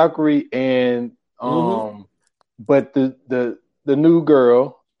say Valkyrie and Mm-hmm. but the new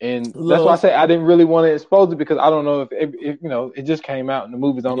girl, and that's why I Love. say I didn't really want to expose it because I don't know if it just came out and the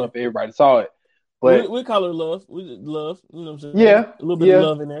movies. I don't know Yeah. if everybody saw it, We, but we call her love. We love. You know what I'm saying? yeah, A little bit of yeah,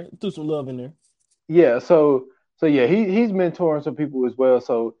 love in there. Threw some love in there. yeah. So yeah, he's mentoring some people as well.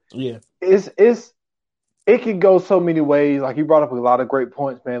 So Yeah. it's it could go so many ways. Like you brought up a lot of great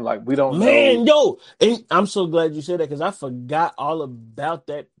points, man. Like we don't know. Man, yo, and I'm so glad you said that because I forgot all about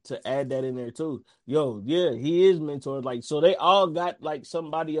that to add that in there too. Yo, yeah, he is mentored. Like, so they all got like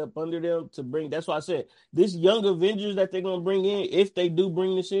somebody up under them to bring. That's why I said this young Avengers that they're gonna bring in, if they do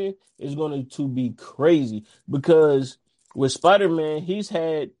bring this in, is going to be crazy because with Spider-Man, he's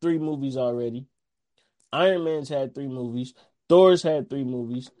had 3 movies already. Iron Man's had 3 movies. Thor's had 3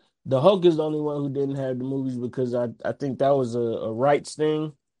 movies. The Hulk is the only one who didn't have the movies because I think that was a rights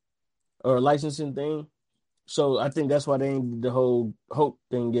thing or a licensing thing. So I think that's why they ain't did the whole Hulk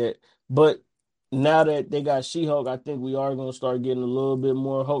thing yet. But now that they got She-Hulk, I think we are gonna start getting a little bit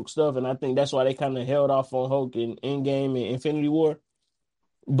more Hulk stuff, and I think that's why they kind of held off on Hulk in Endgame and Infinity War.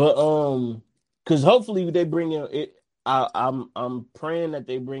 But because hopefully they bring in it. I'm praying that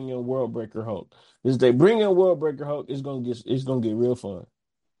they bring in World Breaker Hulk. Because they bring in World Breaker Hulk, it's gonna get real fun.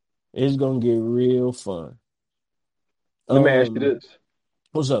 It's gonna get real fun. Let me ask you Um, this: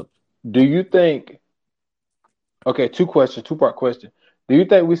 what's up? Do you think? Okay, two questions, two-part question. Do you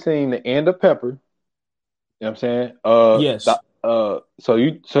think we seen the end of Pepper? You know what I'm saying? Yes, So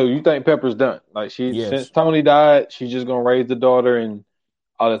you think Pepper's done? Like since yes. Tony died, she's just gonna raise the daughter and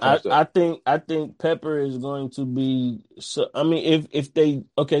all that type of I, stuff. I think I think Pepper is going to be so I mean if they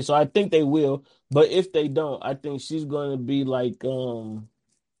okay so I think they will but if they don't I think she's going to be like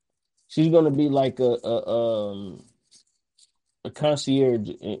a concierge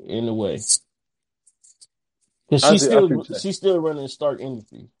in a way Because I see what you're saying. she's still running Stark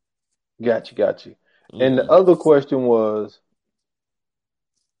Industries. Got you. And the Mm-hmm. other question was,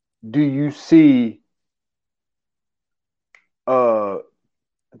 do you see uh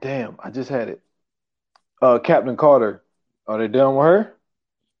damn, I just had it. Captain Carter. Are they done with her?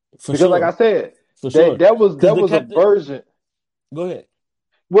 For Because like I sure. said, For sure. Because that the was a captain. version. Go ahead.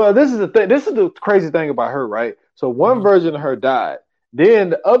 Well, this is the thing. This is the crazy thing about her, right? So one Mm-hmm. version of her died. Then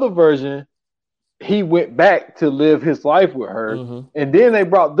the other version, he went back to live his life with her. Mm-hmm. And then they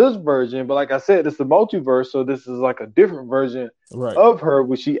brought this version, but like I said, it's the multiverse, so this is like a different version Right. of her,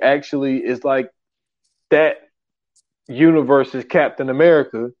 which she actually is like that universe is Captain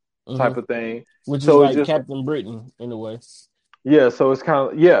America Mm-hmm. type of thing. Which is So it's like just Captain Britain in a way. yeah, so it's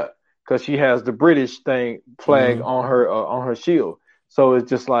kind of yeah, because she has the British thing flag Mm-hmm. on her shield. So it's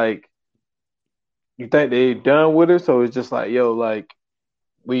just like you think they done with her. So it's just like yo, like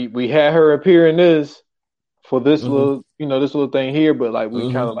we had her appear in this for this Mm-hmm. little this little thing here, but like we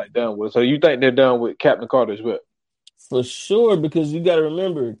kind Mm-hmm. of like done with it. So you think they're done with Captain Carter as well? For sure, because you got to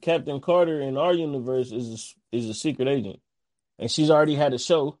remember, Captain Carter in our universe is a secret agent, and she's already had a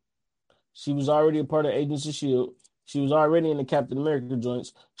show. She was already a part of Agents of Shield. She was already in the Captain America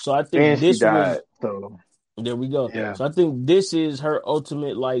joints. So I think And she this died. was So there we go. yeah. So I think this is her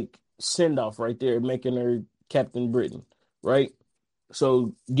ultimate like send off right there, making her Captain Britain, right?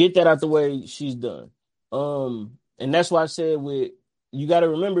 So get that out the way. She's done. And that's why I said with you got to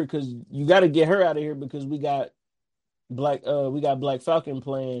remember because you got to get her out of here because we got Black Falcon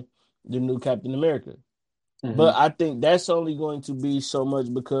playing the new Captain America. Hmm. But I think that's only going to be so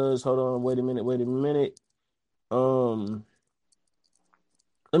much because hold on, wait a minute. Um,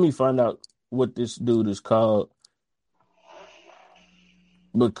 let me find out what this dude is called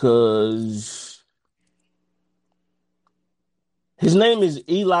because his name is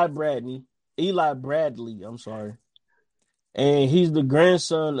Eli Bradley. Eli Bradley, I'm sorry. And he's the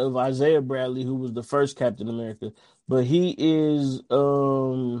grandson of Isaiah Bradley, who was the first Captain America. But he is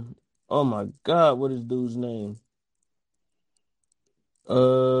oh my God, what is dude's name?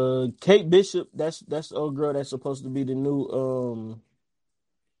 Kate Bishop, that's the old girl that's supposed to be the new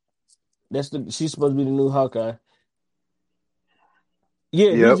she's supposed to be the new Hawkeye.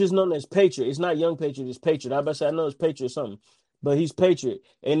 Yeah, he's Yep. just known as Patriot. It's not Young Patriot, it's Patriot. I about to say I know it's Patriot or something, but he's Patriot.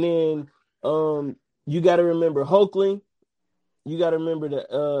 And then you gotta remember Hulkling, you gotta remember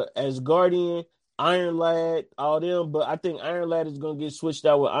the Asgardian, Iron Lad, all them, but I think Iron Lad is gonna get switched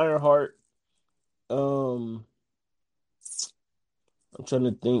out with Ironheart. Um I'm trying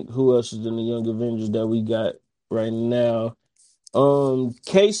to think who else is in the Young Avengers that we got right now.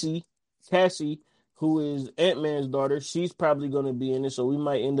 Cassie, who is Ant-Man's daughter, she's probably going to be in it, so we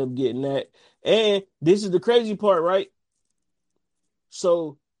might end up getting that. And this is the crazy part, right?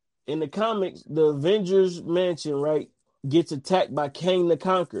 So in the comics, the Avengers mansion, right, gets attacked by Kang the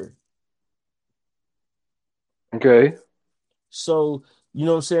Conqueror. Okay. So, you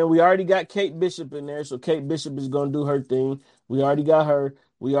know what I'm saying? We already got Kate Bishop in there, so Kate Bishop is going to do her thing. We already got her.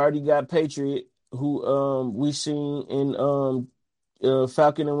 We already got Patriot, who we seen in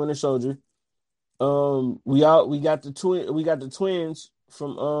Falcon and Winter Soldier. We got the twins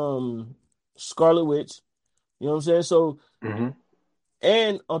from Scarlet Witch. You know what I'm saying? So Hmm.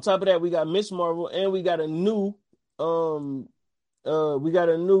 and on top of that, we got Miss Marvel and we got a new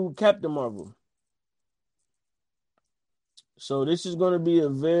Captain Marvel. So this is gonna be a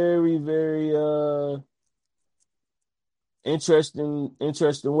very, very interesting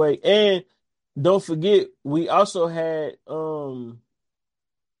way. And don't forget, we also had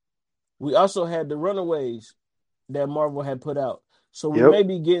the Runaways that Marvel had put out. So we Yep. may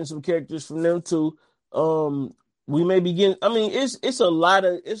be getting some characters from them too. Um, we may be getting. I mean, it's a lot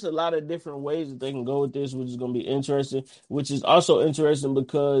of different ways that they can go with this, which is going to be interesting. Which is also interesting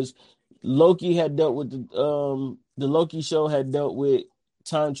because Loki had dealt with the Loki show had dealt with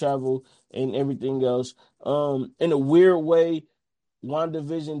time travel and everything else. In a weird way,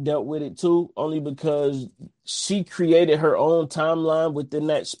 WandaVision dealt with it too, only because she created her own timeline within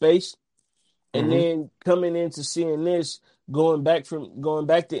that space. And Hmm. then coming into seeing this, going back to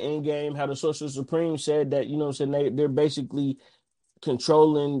Endgame, how the Sorcerer Supreme said that, you know what I'm saying, they're basically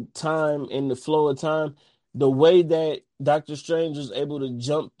controlling time and the flow of time. The way that Doctor Strange was able to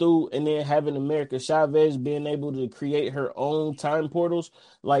jump through and then having America Chavez being able to create her own time portals,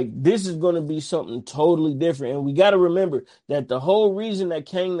 like this is going to be something totally different. And we got to remember that the whole reason that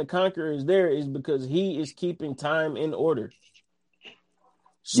Kang the Conqueror is there is because he is keeping time in order.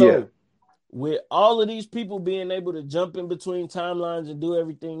 Yeah. So with all of these people being able to jump in between timelines and do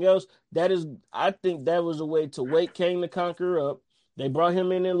everything else, I think that was a way to wake Kang the Conqueror up. They brought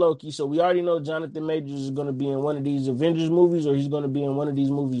him in Loki, so we already know Jonathan Majors is going to be in one of these Avengers movies, or he's going to be in one of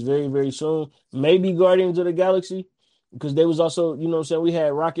these movies very, very soon. Maybe Guardians of the Galaxy, because they was also, you know what I'm saying, we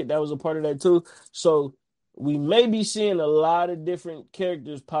had Rocket that was a part of that too. So we may be seeing a lot of different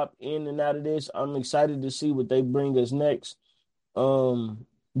characters pop in and out of this. I'm excited to see what they bring us next. But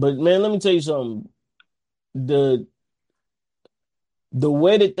man, let me tell you something. The the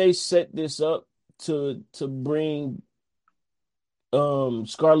way that they set this up to bring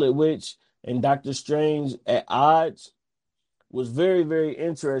Scarlet Witch and Doctor Strange at odds was very, very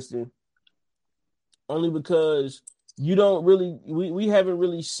interesting. Only because you don't really we haven't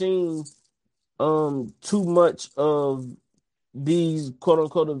really seen too much of these quote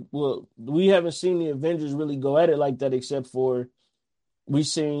unquote, well, we haven't seen the Avengers really go at it like that, except for we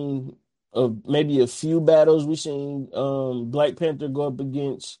seen maybe a few battles. We seen Black Panther go up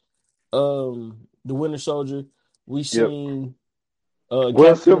against the Winter Soldier. We Yep. seen Well,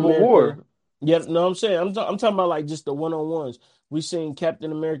 Captain Civil America. War. Yeah, no, I'm saying I'm talking about like just the one-on-ones. We seen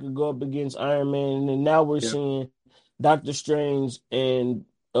Captain America go up against Iron Man, and then now we're Yeah. seeing Doctor Strange and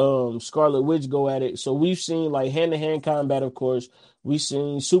Scarlet Witch go at it. So we've seen like hand-to-hand combat, of course. We've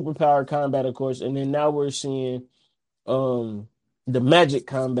seen superpower combat, of course, and then now we're seeing um the magic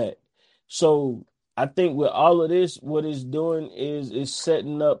combat. So I think with all of this, what it's doing is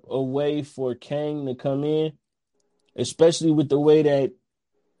setting up a way for Kang to come in, especially with the way that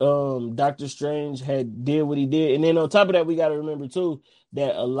Doctor Strange had did what he did. And then on top of that, we got to remember too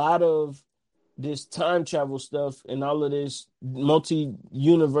that a lot of this time travel stuff and all of this multi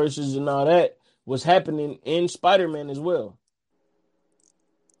universes and all that was happening in Spider-Man as well.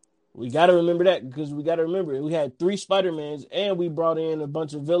 We got to remember that, because we got to remember we had 3 Spider-Mans and we brought in a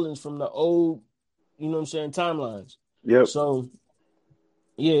bunch of villains from the old, you know what I'm saying, timelines. Yep. So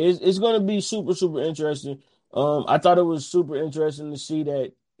yeah, it's going to be super, super interesting. I thought it was super interesting to see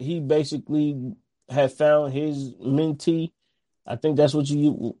that he basically had found his mentee. I think that's what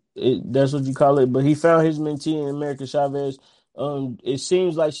you call it. But he found his mentee in America Chavez. It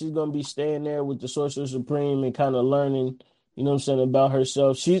seems like she's gonna be staying there with the Sorcerer Supreme and kind of learning, you know what I'm saying, about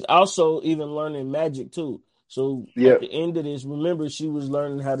herself. She's also even learning magic too. So at Yep. the end of this, remember she was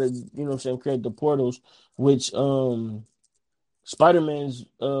learning how to, you know what I'm saying, create the portals, which Spider-Man's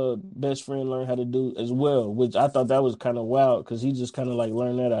best friend learned how to do as well, which I thought that was kind of wild because he just kind of like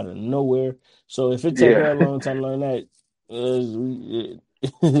learned that out of nowhere. So if it take her Yeah. a long time to learn that, she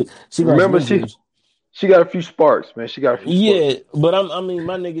got some Remember, issues. she got a few sparks, man. She got a few sparks. Yeah, but I mean,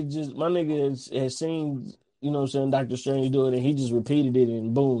 my nigga has seen, you know what I'm saying, Doctor Strange do it, and he just repeated it,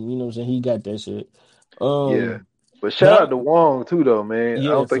 and boom, you know what I'm saying, he got that shit. Yeah. Um, But but shout out I'm to Wong too, though, man. I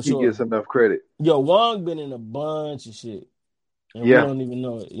yeah, don't for think he sure. gets enough credit. Yo, Wong been in a bunch of shit, and we Yeah. don't even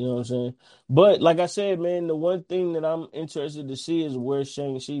know it. You know what I'm saying? But like I said, man, the one thing that I'm interested to see is where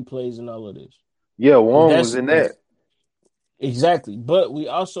Shang-Chi plays in all of this, Yeah, because Wong was that's in that. exactly. But we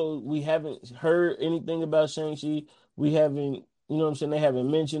haven't heard anything about Shang-Chi. We haven't, you know what I'm saying? They haven't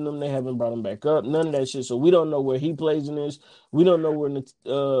mentioned him. They haven't brought him back up. None of that shit. So we don't know where he plays in this. We don't know where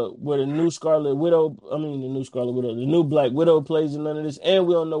the new Scarlet Widow, I mean the new Scarlet Widow, the new Black Widow plays in none of this, and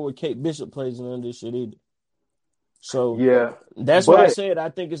we don't know where Kate Bishop plays in none of this shit either. So Yeah. that's why I But said I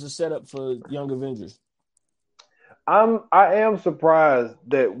think it's a setup for Young Avengers. I am surprised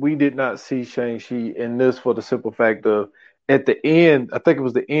that we did not see Shang-Chi in this for the simple fact of at the end, I think it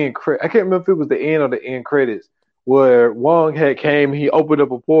was the end I can't remember if it was the end or the end credits where Wong had came, he opened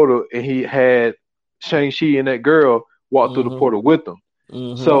up a portal and he had Shang-Chi and that girl walk through the Mm-hmm. portal with them.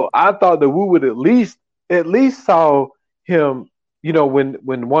 Mm-hmm. So I thought that we would at least saw him,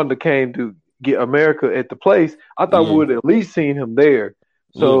 when Wanda came to get America at the place, I thought we Yeah. would at least seen him there.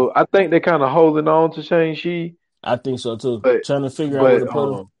 Yeah. So I think they're kind of holding on to Shang-Chi. I think so too. But Trying to figure out where but to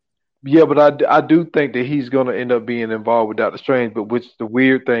put him. yeah, but I do think that he's gonna end up being involved with Doctor Strange. But which the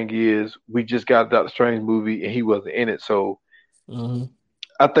weird thing is, we just got a Doctor Strange movie and he wasn't in it. So Mm-hmm.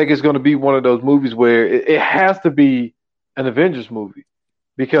 I think it's gonna be one of those movies where it has to be an Avengers movie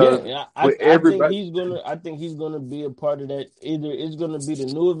because Yeah, with I think everybody, he's gonna be a part of that. Either it's gonna be the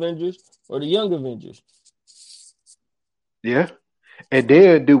new Avengers or the Young Avengers. yeah. And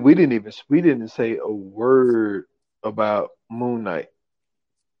then, dude, we didn't say a word about Moon Knight.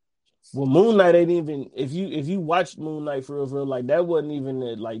 Well, Moon Knight ain't even, if you watched Moon Knight for real, like that wasn't even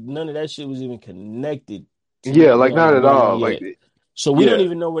like none of that shit was even connected to Yeah, like not at Moon Knight all. Like yet. So we don't yeah,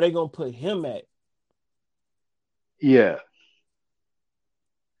 even know where they're gonna put him at. yeah.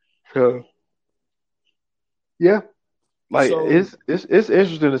 So yeah, like So it's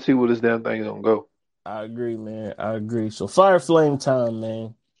interesting to see where this damn thing's gonna go. I agree, man. I agree. So Fire Flame time,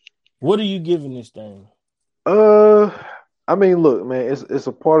 man. What are you giving this thing? Uh, I mean, look, man, it's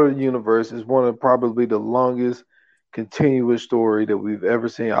a part of the universe. It's one of probably the longest continuous story that we've ever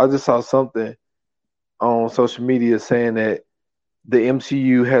seen. I just saw something on social media saying that the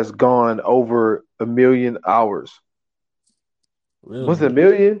MCU has gone over 1,000,000 hours. Was Really? it a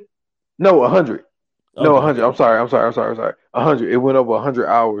million? No, 100. No, Okay. 100. I'm sorry. 100. It went over 100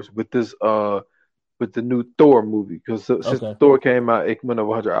 hours with this with the new Thor movie because since Okay. Thor came out, it went over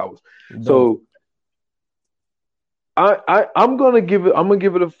 100 hours. Dope. So I'm gonna give it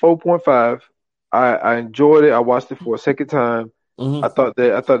a 4.5. I enjoyed it. I watched it for a second time. Hmm. I thought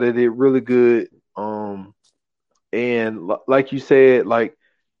they did really good. And like you said, like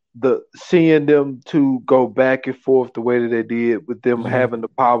the seeing them to go back and forth the way that they did with them Hmm. having the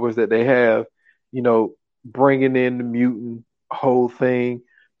powers that they have, you know, bringing in the mutant whole thing.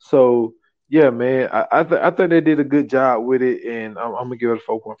 So yeah, man, I think they did a good job with it, and I'm gonna give it a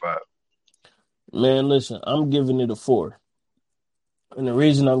 4.5. Man, listen, I'm giving it a 4. And the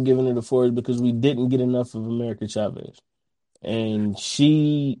reason I'm giving it a 4 is because we didn't get enough of America Chavez. And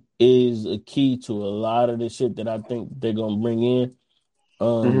she is a key to a lot of the shit that I think they're gonna bring in. Hmm.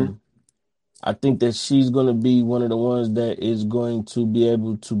 Um, I think that she's gonna be one of the ones that is going to be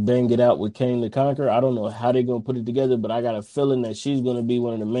able to bang it out with Kane the Conqueror. I don't know how they're gonna put it together, but I got a feeling that she's gonna be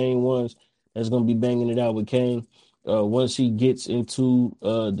one of the main ones that's gonna be banging it out with Kane. Once he gets into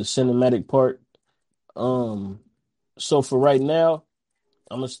the cinematic part. Um, so for right now.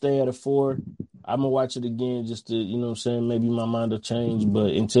 I'm gonna stay at a 4. I'm gonna watch it again just to, you know what I'm saying, maybe my mind will change.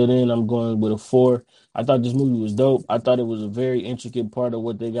 But until then, I'm going with a 4. I thought this movie was dope. I thought it was a very intricate part of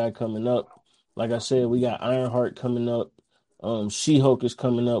what they got coming up. Like I said, we got Ironheart coming up. She-Hulk is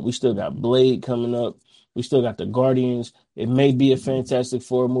coming up. We still got Blade coming up. We still got the Guardians. It may be a Fantastic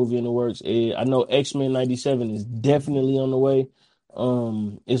Four movie in the works. I know X-Men 97 is definitely on the way.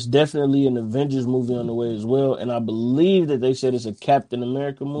 It's definitely an Avengers movie on the way as well, and I believe that they said it's a Captain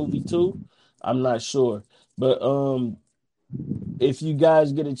America movie too. I'm not sure, but if you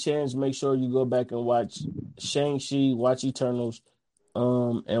guys get a chance, make sure you go back and watch Shang-Chi, watch Eternals,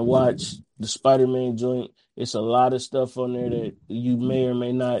 and watch the Spider-Man joint. It's a lot of stuff on there that you may or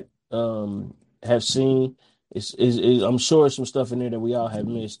may not have seen. I'm sure some stuff in there that we all have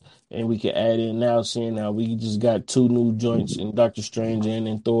missed, and we can add in now, seeing how we just got 2 new joints in Doctor Strange and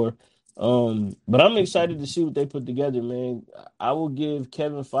in Thor. But I'm excited to see what they put together, man. I will give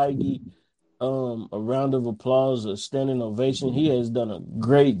Kevin Feige a round of applause, a standing ovation. He has done a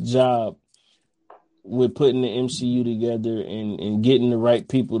great job with putting the MCU together and getting the right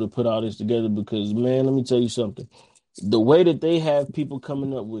people to put all this together because, man, let me tell you something. The way that they have people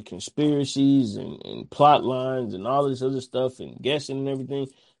coming up with conspiracies and plot lines and all this other stuff and guessing and everything,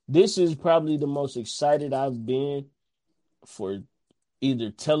 this is probably the most excited I've been for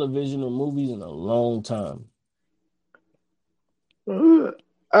either television or movies in a long time.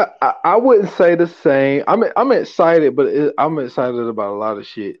 I wouldn't say the same. I'm excited, but I'm excited about a lot of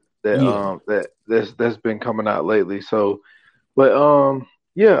shit that Yeah. that's been coming out lately. So, but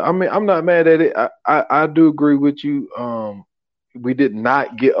yeah, I mean, I'm not mad at it. I do agree with you. We did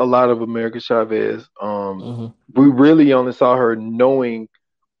not get a lot of America Chavez. Hmm. We really only saw her knowing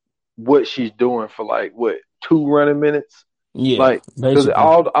what she's doing for like what 2 running minutes. Yeah, Like, because basically.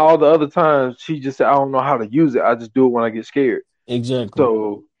 all the other times she just said, I don't know how to use it. I just do it when I get scared. Exactly.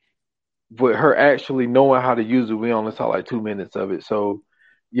 So, but her actually knowing how to use it, we only saw like 2 minutes of it. So,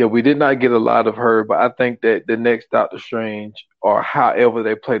 yeah, we did not get a lot of her. But I think that the next Doctor Strange, or however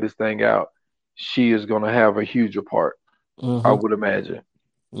they play this thing out, she is going to have a huger part. I Hmm. would imagine.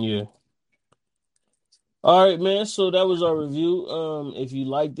 Yeah. All right, man. So that was our review. If you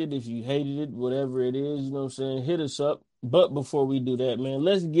liked it, if you hated it, whatever it is, you know what I'm saying, hit us up. But before we do that, man,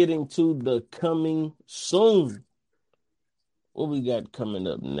 let's get into the coming soon. What we got coming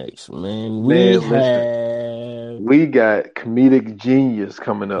up next, man? We Man, listen, have we got comedic genius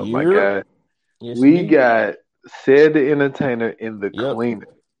coming up, my Europe. guy. Yes, We indeed. got Said the Entertainer in the Yep. Cleaner.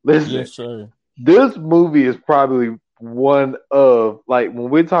 Listen, Yes, sir. this movie is probably one of, like, when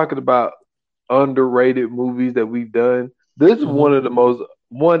we're talking about underrated movies that we've done, this is Hmm. one of the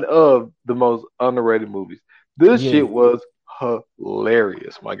most underrated movies. This Yeah. shit was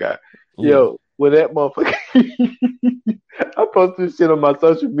hilarious, my guy. Yeah. Yo, when that motherfucker I posted this shit on my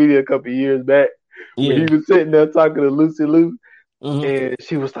social media a couple years back when he Yeah. was sitting there talking to Lucy Liu, Hmm. and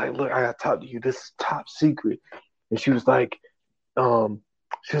she was like, "Look, I gotta talk to you. This is top secret." And um,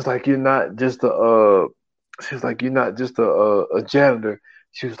 she was like, "You're not just she was like, "You're not just a janitor."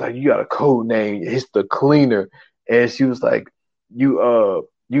 She was like, "You got a code name. It's the cleaner." And she was like, you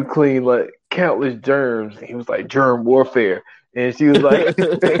clean like countless germs." And he was like, "Germ warfare." And she was like,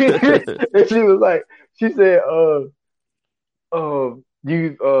 and she was like, she said,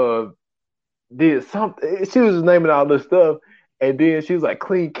 you did something. She was just naming all this stuff, and then she was like,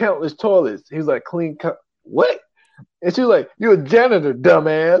 clean countless toilets. He was like, what? And she was like, "You're a janitor,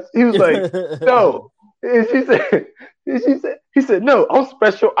 dumbass." He was like, "No." And he said, "No, I'm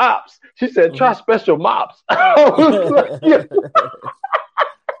special ops." She said, "Try special mops." I was like, yeah.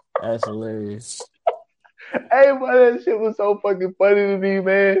 That's hilarious. Hey, man, that shit was so fucking funny to me,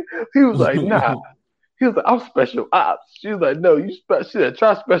 man. He was like, "Nah." He was like, "I'm special ops." She was like, "No, you special." She said,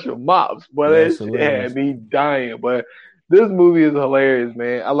 "Try special mops." But That's that shit had hilarious. me dying. But this movie is hilarious,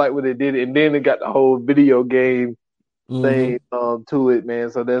 man. I like what they did, and then they got the whole video game Hmm. thing to it, man.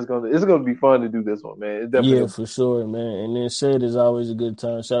 So it's gonna be fun to do this one, man. It's definitely Yeah, gonna for sure, man. And then said is always a good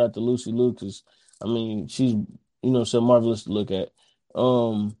time. Shout out to Lucy Lucas. I mean, she's so marvelous to look at.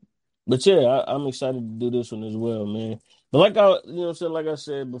 Um, but yeah, I'm excited to do this one as well, man. But like like I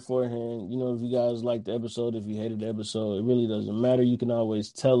said beforehand, if you guys liked the episode, if you hated the episode, it really doesn't matter. You can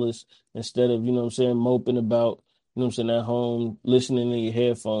always tell us instead of, moping about, at home, listening in your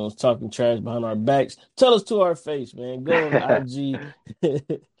headphones, talking trash behind our backs. Tell us to our face, man. Go on IG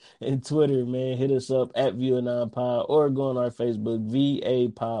and Twitter, man. Hit us up at View9Pod or go on our Facebook, VA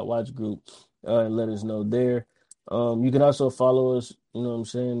Pod Watch Group, and let us know there. You can also follow us,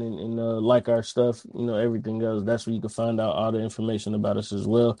 and like our stuff, everything else. That's where you can find out all the information about us as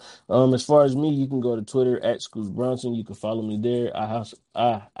well. As far as me, you can go to Twitter at Scoots Bronson. You can follow me there.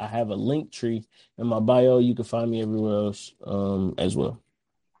 I have a link tree in my bio. You can find me everywhere else, as well.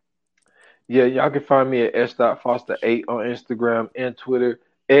 Yeah, y'all can find me at s.foster8 on Instagram and Twitter,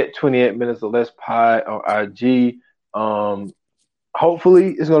 at 28 minutes or less pod on IG. Um,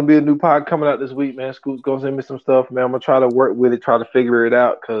 Hopefully it's gonna be a new pod coming out this week, man. Scoot's gonna send me some stuff, man. I'm gonna try to work with it, try to figure it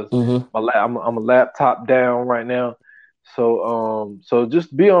out, cause Mm-hmm. I'm a laptop down right now. So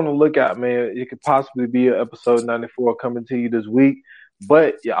just be on the lookout, man. It could possibly be an episode 94 coming to you this week.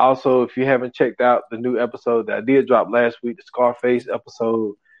 But yeah, also if you haven't checked out the new episode that I did drop last week, the Scarface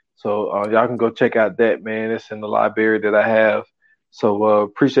episode, so y'all can go check out that, man. It's in the library that I have. So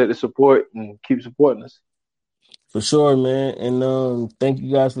appreciate the support and keep supporting us. For sure, man. And thank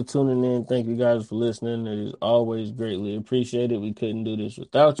you guys for tuning in. Thank you guys for listening. It is always greatly appreciated. We couldn't do this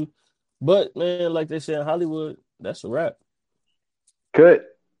without you. But man, like they say in Hollywood, that's a wrap. Cut.